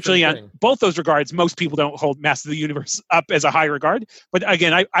unfortunately, on both those regards, most people don't hold Masters of the Universe up as a high regard. But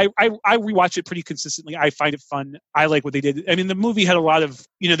again, I rewatch it pretty consistently. I find it fun. I like what they did. I mean, the movie had a lot of,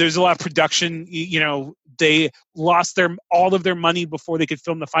 there's a lot of production. They lost all of their money before they could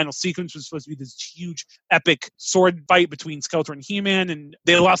film the final sequence, which was supposed to be this huge, epic sword fight between Skeletor and He-Man. And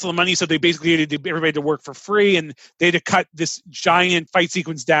they lost all the money, so they basically had everybody to work for free. And they had to cut this giant fight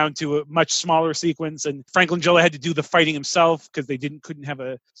sequence down to a much smaller sequence. And Frank Langella had to do the fighting himself because they couldn't have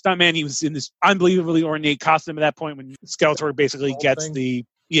a stuntman. He was in this unbelievably ornate costume at that point when Skeletor basically gets and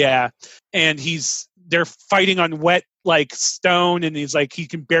they're fighting on wet like stone, and he's like he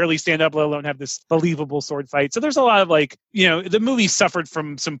can barely stand up, let alone have this believable sword fight. So there's a lot of like the movie suffered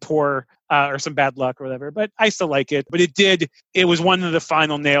from some poor or some bad luck or whatever, but I still like it. But it was one of the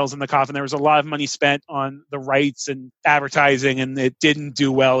final nails in the coffin. There was a lot of money spent on the rights and advertising, and it didn't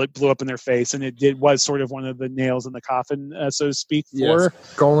do well. It blew up in their face, and it was sort of one of the nails in the coffin, so to speak. Yes.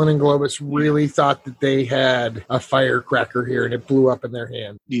 Golan and Globus really thought that they had a firecracker here, and it blew up in their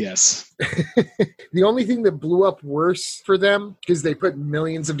hand. Yes. The only thing that blew up worse for them, because they put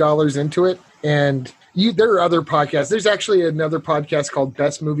millions of dollars into it, and there are other podcasts. There's actually another podcast called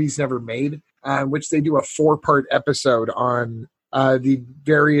Best Movies Never Made, which they do a 4-part episode on the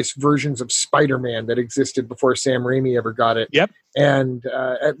various versions of Spider-Man that existed before Sam Raimi ever got it. Yep. And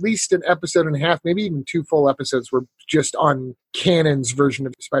at least an episode and a half, maybe even 2 full episodes, were just on Canon's version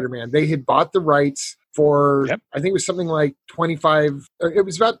of Spider-Man. They had bought the rights for, I think it was something like it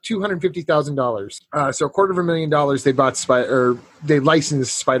was about $250,000. So $250,000 they bought they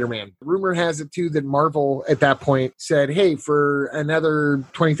licensed Spider-Man. Rumor has it too that Marvel at that point said, hey, for another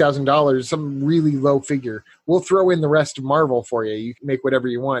 $20,000, some really low figure, we'll throw in the rest of Marvel for you. You can make whatever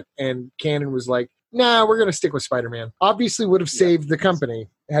you want. And Canon was like, nah, we're going to stick with Spider-Man. Obviously would have saved the company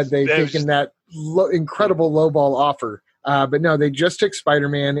had they taken that incredible lowball offer. But no, they just took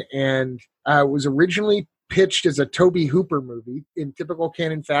Spider-Man, and it was originally pitched as a Tobe Hooper movie. In typical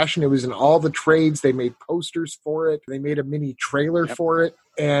Canon fashion, it was in all the trades. They made posters for it. They made a mini trailer for it.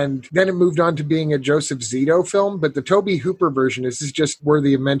 And then it moved on to being a Joseph Zito film. But the Tobe Hooper version, this is just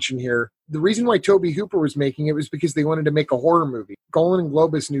worthy of mention here. The reason why Tobe Hooper was making it was because they wanted to make a horror movie. Golan and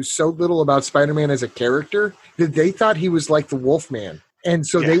Globus knew so little about Spider-Man as a character that they thought he was like the Wolfman. And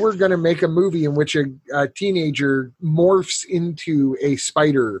so they were going to make a movie in which a teenager morphs into a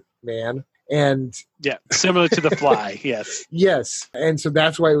Spider-Man. And similar to The Fly, yes. Yes. And so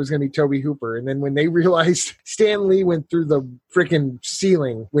that's why it was going to be Tobe Hooper. And then when they realized Stan Lee went through the freaking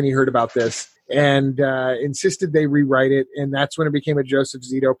ceiling when he heard about this and insisted they rewrite it. And that's when it became a Joseph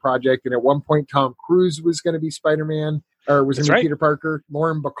Zito project. And at one point, Tom Cruise was going to be Spider-Man. Or was going to be Peter Parker.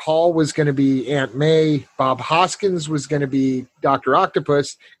 Lauren Bacall was going to be Aunt May. Bob Hoskins was going to be Dr.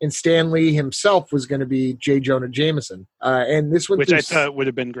 Octopus. And Stan Lee himself was going to be J. Jonah Jameson. And this Which I thought would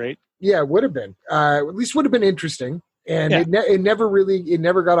have been great. Yeah, it would have been. At least would have been interesting. And it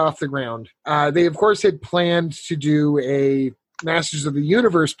never got off the ground. They, of course, had planned to do a Masters of the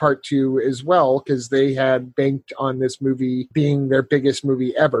Universe Part 2 as well, because they had banked on this movie being their biggest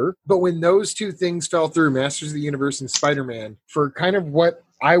movie ever. But when those two things fell through, Masters of the Universe and Spider-Man, for kind of what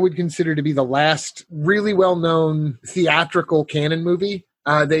I would consider to be the last really well-known theatrical canon movie,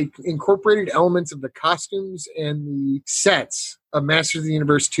 they incorporated elements of the costumes and the sets of Masters of the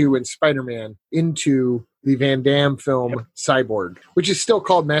Universe 2 and Spider-Man into the Van Damme film Cyborg, which is still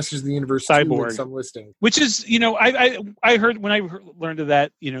called Masters of the Universe Cyborg in some listings. Which is, I heard when I learned of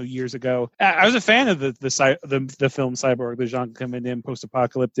that, years ago. I was a fan of the film Cyborg, the Jean Van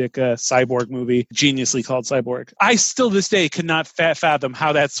post-apocalyptic cyborg movie, geniusly called Cyborg. I still this day cannot fathom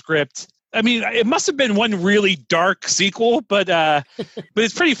how that script. I mean, it must have been one really dark sequel, but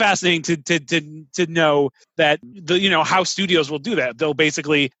it's pretty fascinating to know that how studios will do that.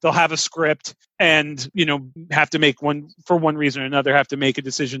 They'll have a script and have to make one reason or another, have to make a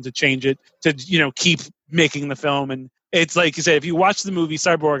decision to change it to keep making the film. And it's like you said, if you watch the movie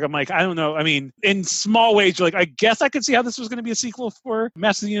Cyborg, I'm like, I don't know. I mean, in small ways, you're like, I guess I could see how this was going to be a sequel for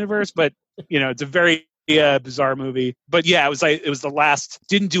Masters of the Universe, but it's a very bizarre movie. But yeah, it was the last.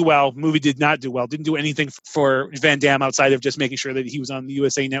 Didn't do well. Movie did not do well. Didn't do anything for Van Damme outside of just making sure that he was on the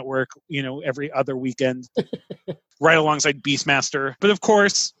USA Network, every other weekend, right alongside Beastmaster. But of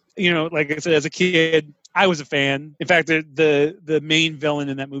course, like I said, as a kid, I was a fan. In fact, the main villain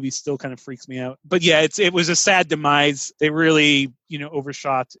in that movie still kind of freaks me out. But yeah, it was a sad demise. They really,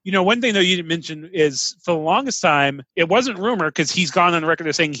 overshot. One thing though you didn't mention is for the longest time, it wasn't rumor because he's gone on record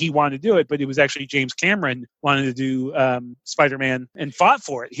as saying he wanted to do it, but it was actually James Cameron wanted to do Spider-Man and fought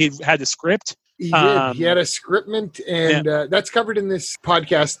for it. He had the script. He did. He had a scriptment, and that's covered in this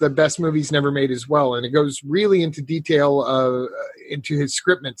podcast, The Best Movies Never Made, as well. And it goes really into detail into his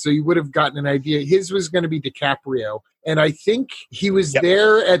scriptment. So you would have gotten an idea. His was going to be DiCaprio. And I think he was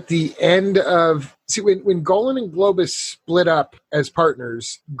there at the end of... See, when Golan and Globus split up as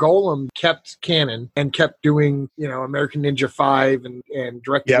partners, Golan kept canon and kept doing, American Ninja 5 and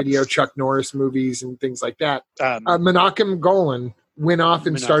direct-to-video Chuck Norris movies and things like that. Menachem Golan went off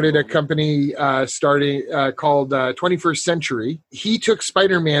and started a company called 21st Century. He took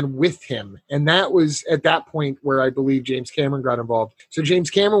Spider-Man with him, and that was at that point where I believe James Cameron got involved. So James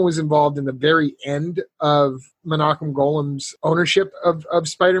Cameron was involved in the very end of Menachem Golan's ownership of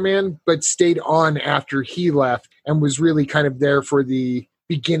Spider-Man, but stayed on after he left and was really kind of there for the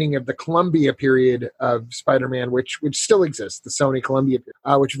beginning of the Columbia period of Spider-Man, which still exists, the Sony Columbia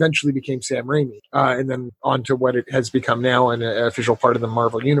period, which eventually became Sam Raimi, and then on to what it has become now, an official part of the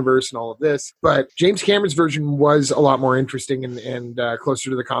Marvel Universe and all of this. But James Cameron's version was a lot more interesting and closer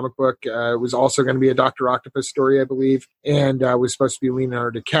to the comic book. It was also going to be a Dr. Octopus story, I believe, and was supposed to be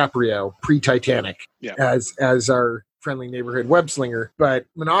Leonardo DiCaprio, pre-Titanic, as our friendly neighborhood web-slinger. But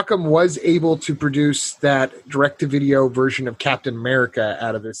Menachem was able to produce that direct-to-video version of Captain America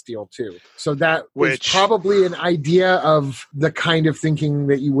out of this deal too. So that was probably an idea of the kind of thinking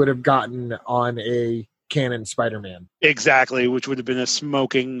that you would have gotten on a canon Spider-Man. Exactly, which would have been a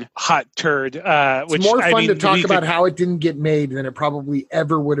smoking hot turd. It's more fun to talk about how it didn't get made than it probably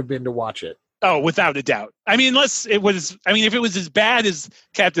ever would have been to watch it. Oh, without a doubt. I mean, if it was as bad as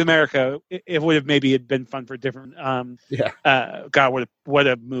Captain America, it would have maybe been fun for different. God, what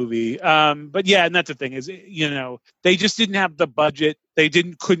a movie. But yeah, and that's the thing is, they just didn't have the budget. They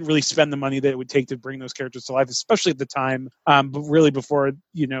couldn't really spend the money that it would take to bring those characters to life, especially at the time. But really before,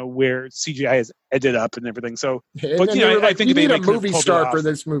 where CGI has ended up and everything. So, but I think you need a movie star for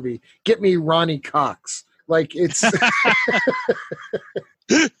this movie. Get me Ronnie Cox. Like it's.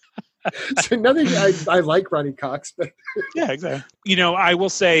 So another I like Ronnie Cox, but yeah, exactly. I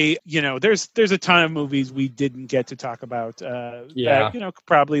will say, there's a ton of movies we didn't get to talk about.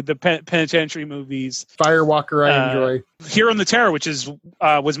 Probably the penitentiary movies. Firewalker, I enjoy. Hero on the Terror, which was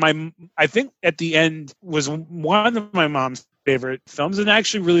I think at the end was one of my mom's favorite films, and I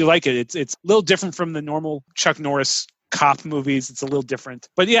actually really like it. It's a little different from the normal Chuck Norris cop movies. It's a little different,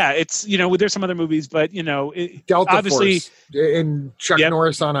 but yeah, it's there's some other movies, but Delta obviously Force and Chuck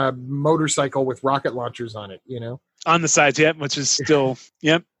Norris on a motorcycle with rocket launchers on it, on the sides, which is still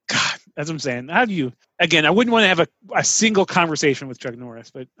God, that's what I'm saying. How do you I wouldn't want to have a single conversation with Chuck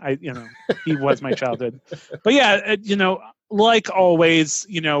Norris, but he was my childhood. But yeah, like always,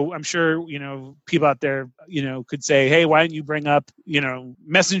 I'm sure, people out there, could say, hey, why didn't you bring up,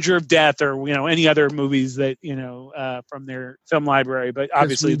 Messenger of Death or, any other movies that, from their film library. But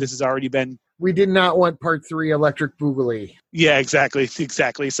obviously this has already been. We did not want part 3 Electric Boogaloo. Yeah, exactly.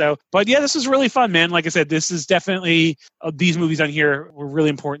 So, but yeah, this was really fun, man. Like I said, this is definitely these movies on here were really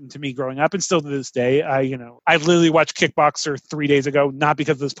important to me growing up, and still to this day. I literally watched Kickboxer 3 days ago, not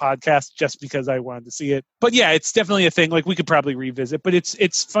because of this podcast, just because I wanted to see it. But yeah, it's definitely a thing. Like we could probably revisit, but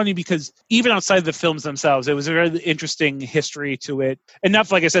it's funny because even outside of the films themselves, it was a really interesting history to it.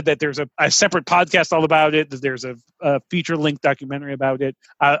 Enough, like I said, that there's a separate podcast all about it. That there's a feature-length documentary about it,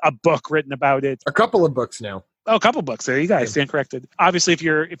 a book written about it, a couple of books now. Oh, a couple books. There you go. I stand corrected. Obviously,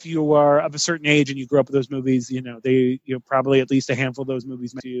 if you are of a certain age and you grew up with those movies, probably at least a handful of those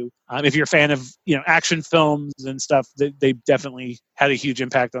movies met you. If you're a fan of action films and stuff, they definitely had a huge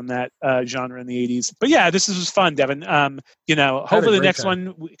impact on that genre in the 80s. But yeah, this was fun, Devin. Hopefully the next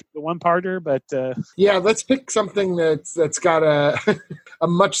one, the one-parter. But yeah, let's pick something that's got a a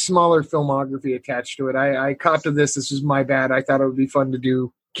much smaller filmography attached to it. I caught to this. This was my bad. I thought it would be fun to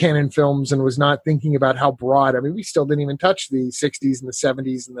do canon films and was not thinking about how broad. I mean, we still didn't even touch the 60s and the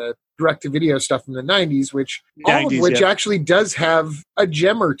 70s and the direct-to-video stuff in the 90s, which actually does have a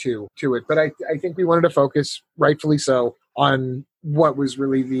gem or two to it. But I think we wanted to focus, rightfully so, on what was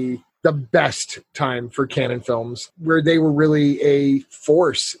really the best time for canon films, where they were really a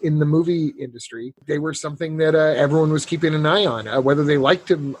force in the movie industry. They were something that everyone was keeping an eye on, whether they liked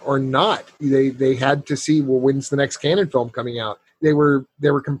them or not. They had to see, well, when's the next canon film coming out? They were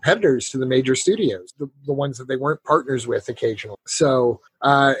competitors to the major studios, the ones that they weren't partners with occasionally. So,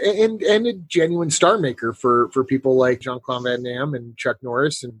 and a genuine star maker for people like Jean-Claude Van Damme and Chuck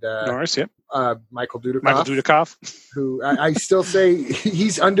Norris and Michael Dudikoff. Who I still say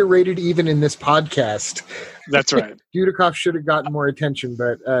he's underrated even in this podcast. That's right. Dudikoff should have gotten more attention,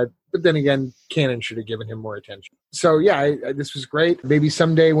 but then again, Canon should have given him more attention. So yeah, this was great. Maybe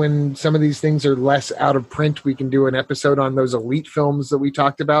someday when some of these things are less out of print, we can do an episode on those elite films that we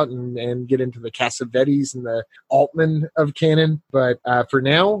talked about and get into the Cassavetes and the Altman of Canon. But for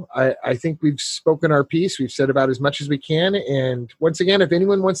now, I think we've spoken our piece. We've said about as much as we can. And once again, if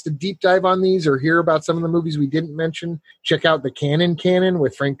anyone wants to deep dive on these or hear about some of the movies we didn't mention, check out the Canon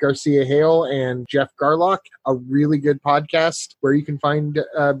with Frank Garcia Hale and Jeff Garlock, a really good podcast where you can find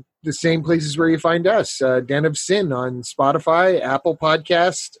the same places where you find us. Den of Sin on Spotify, Apple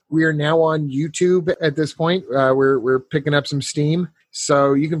Podcast. We are now on YouTube at this point. We're picking up some steam.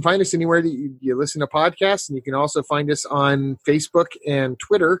 So you can find us anywhere that you listen to podcasts, and you can also find us on Facebook and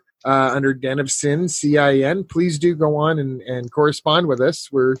Twitter under Den of Sin, CIN. Please do go on and correspond with us.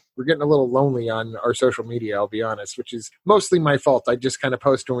 We're getting a little lonely on our social media, I'll be honest, which is mostly my fault. I just kind of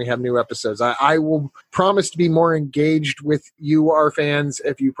post when we have new episodes. I will promise to be more engaged with you, our fans,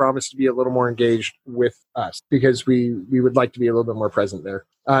 if you promise to be a little more engaged with us, because we would like to be a little bit more present there.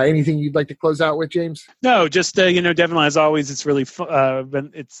 Anything you'd like to close out with, James? No, just Devin, as always, it's really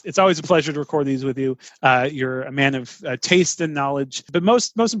it's always a pleasure to record these with you. You're a man of taste and knowledge, but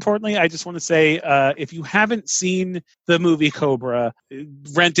most importantly, I just want to say, if you haven't seen the movie Cobra,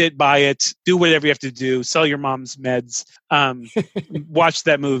 rent it, buy it, do whatever you have to do, sell your mom's meds, watch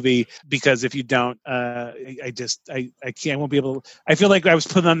that movie, because if you don't, I can't, I won't be able to. I feel like I was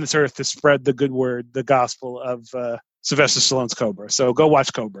put on this earth to spread the good word, the gospel of Sylvester Stallone's Cobra. So go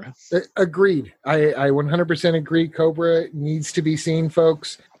watch Cobra. Agreed. I 100% agree. Cobra needs to be seen,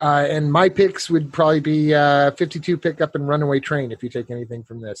 folks. And my picks would probably be 52 Pickup and Runaway Train if you take anything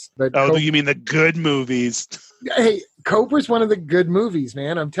from this. But you mean the good movies? Hey, Cobra's one of the good movies,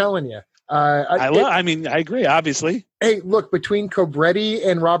 man. I'm telling you. I agree, obviously. Hey, look, between Cobretti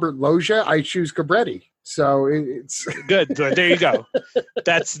and Robert Loggia, I choose Cobretti. So it's good. There you go.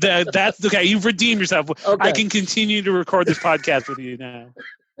 That's okay. You've redeemed yourself. Okay. I can continue to record this podcast with you now.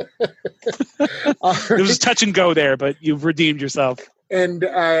 Right. It was touch and go there, but you've redeemed yourself. And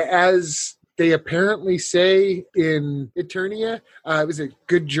as they apparently say in Eternia, was it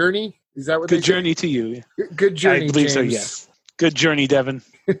Good Journey? Is that what Good they journey say? to you? Good journey, I believe James. so, yes. Good journey, Devin.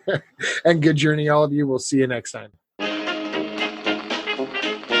 And good journey, all of you. We'll see you next time.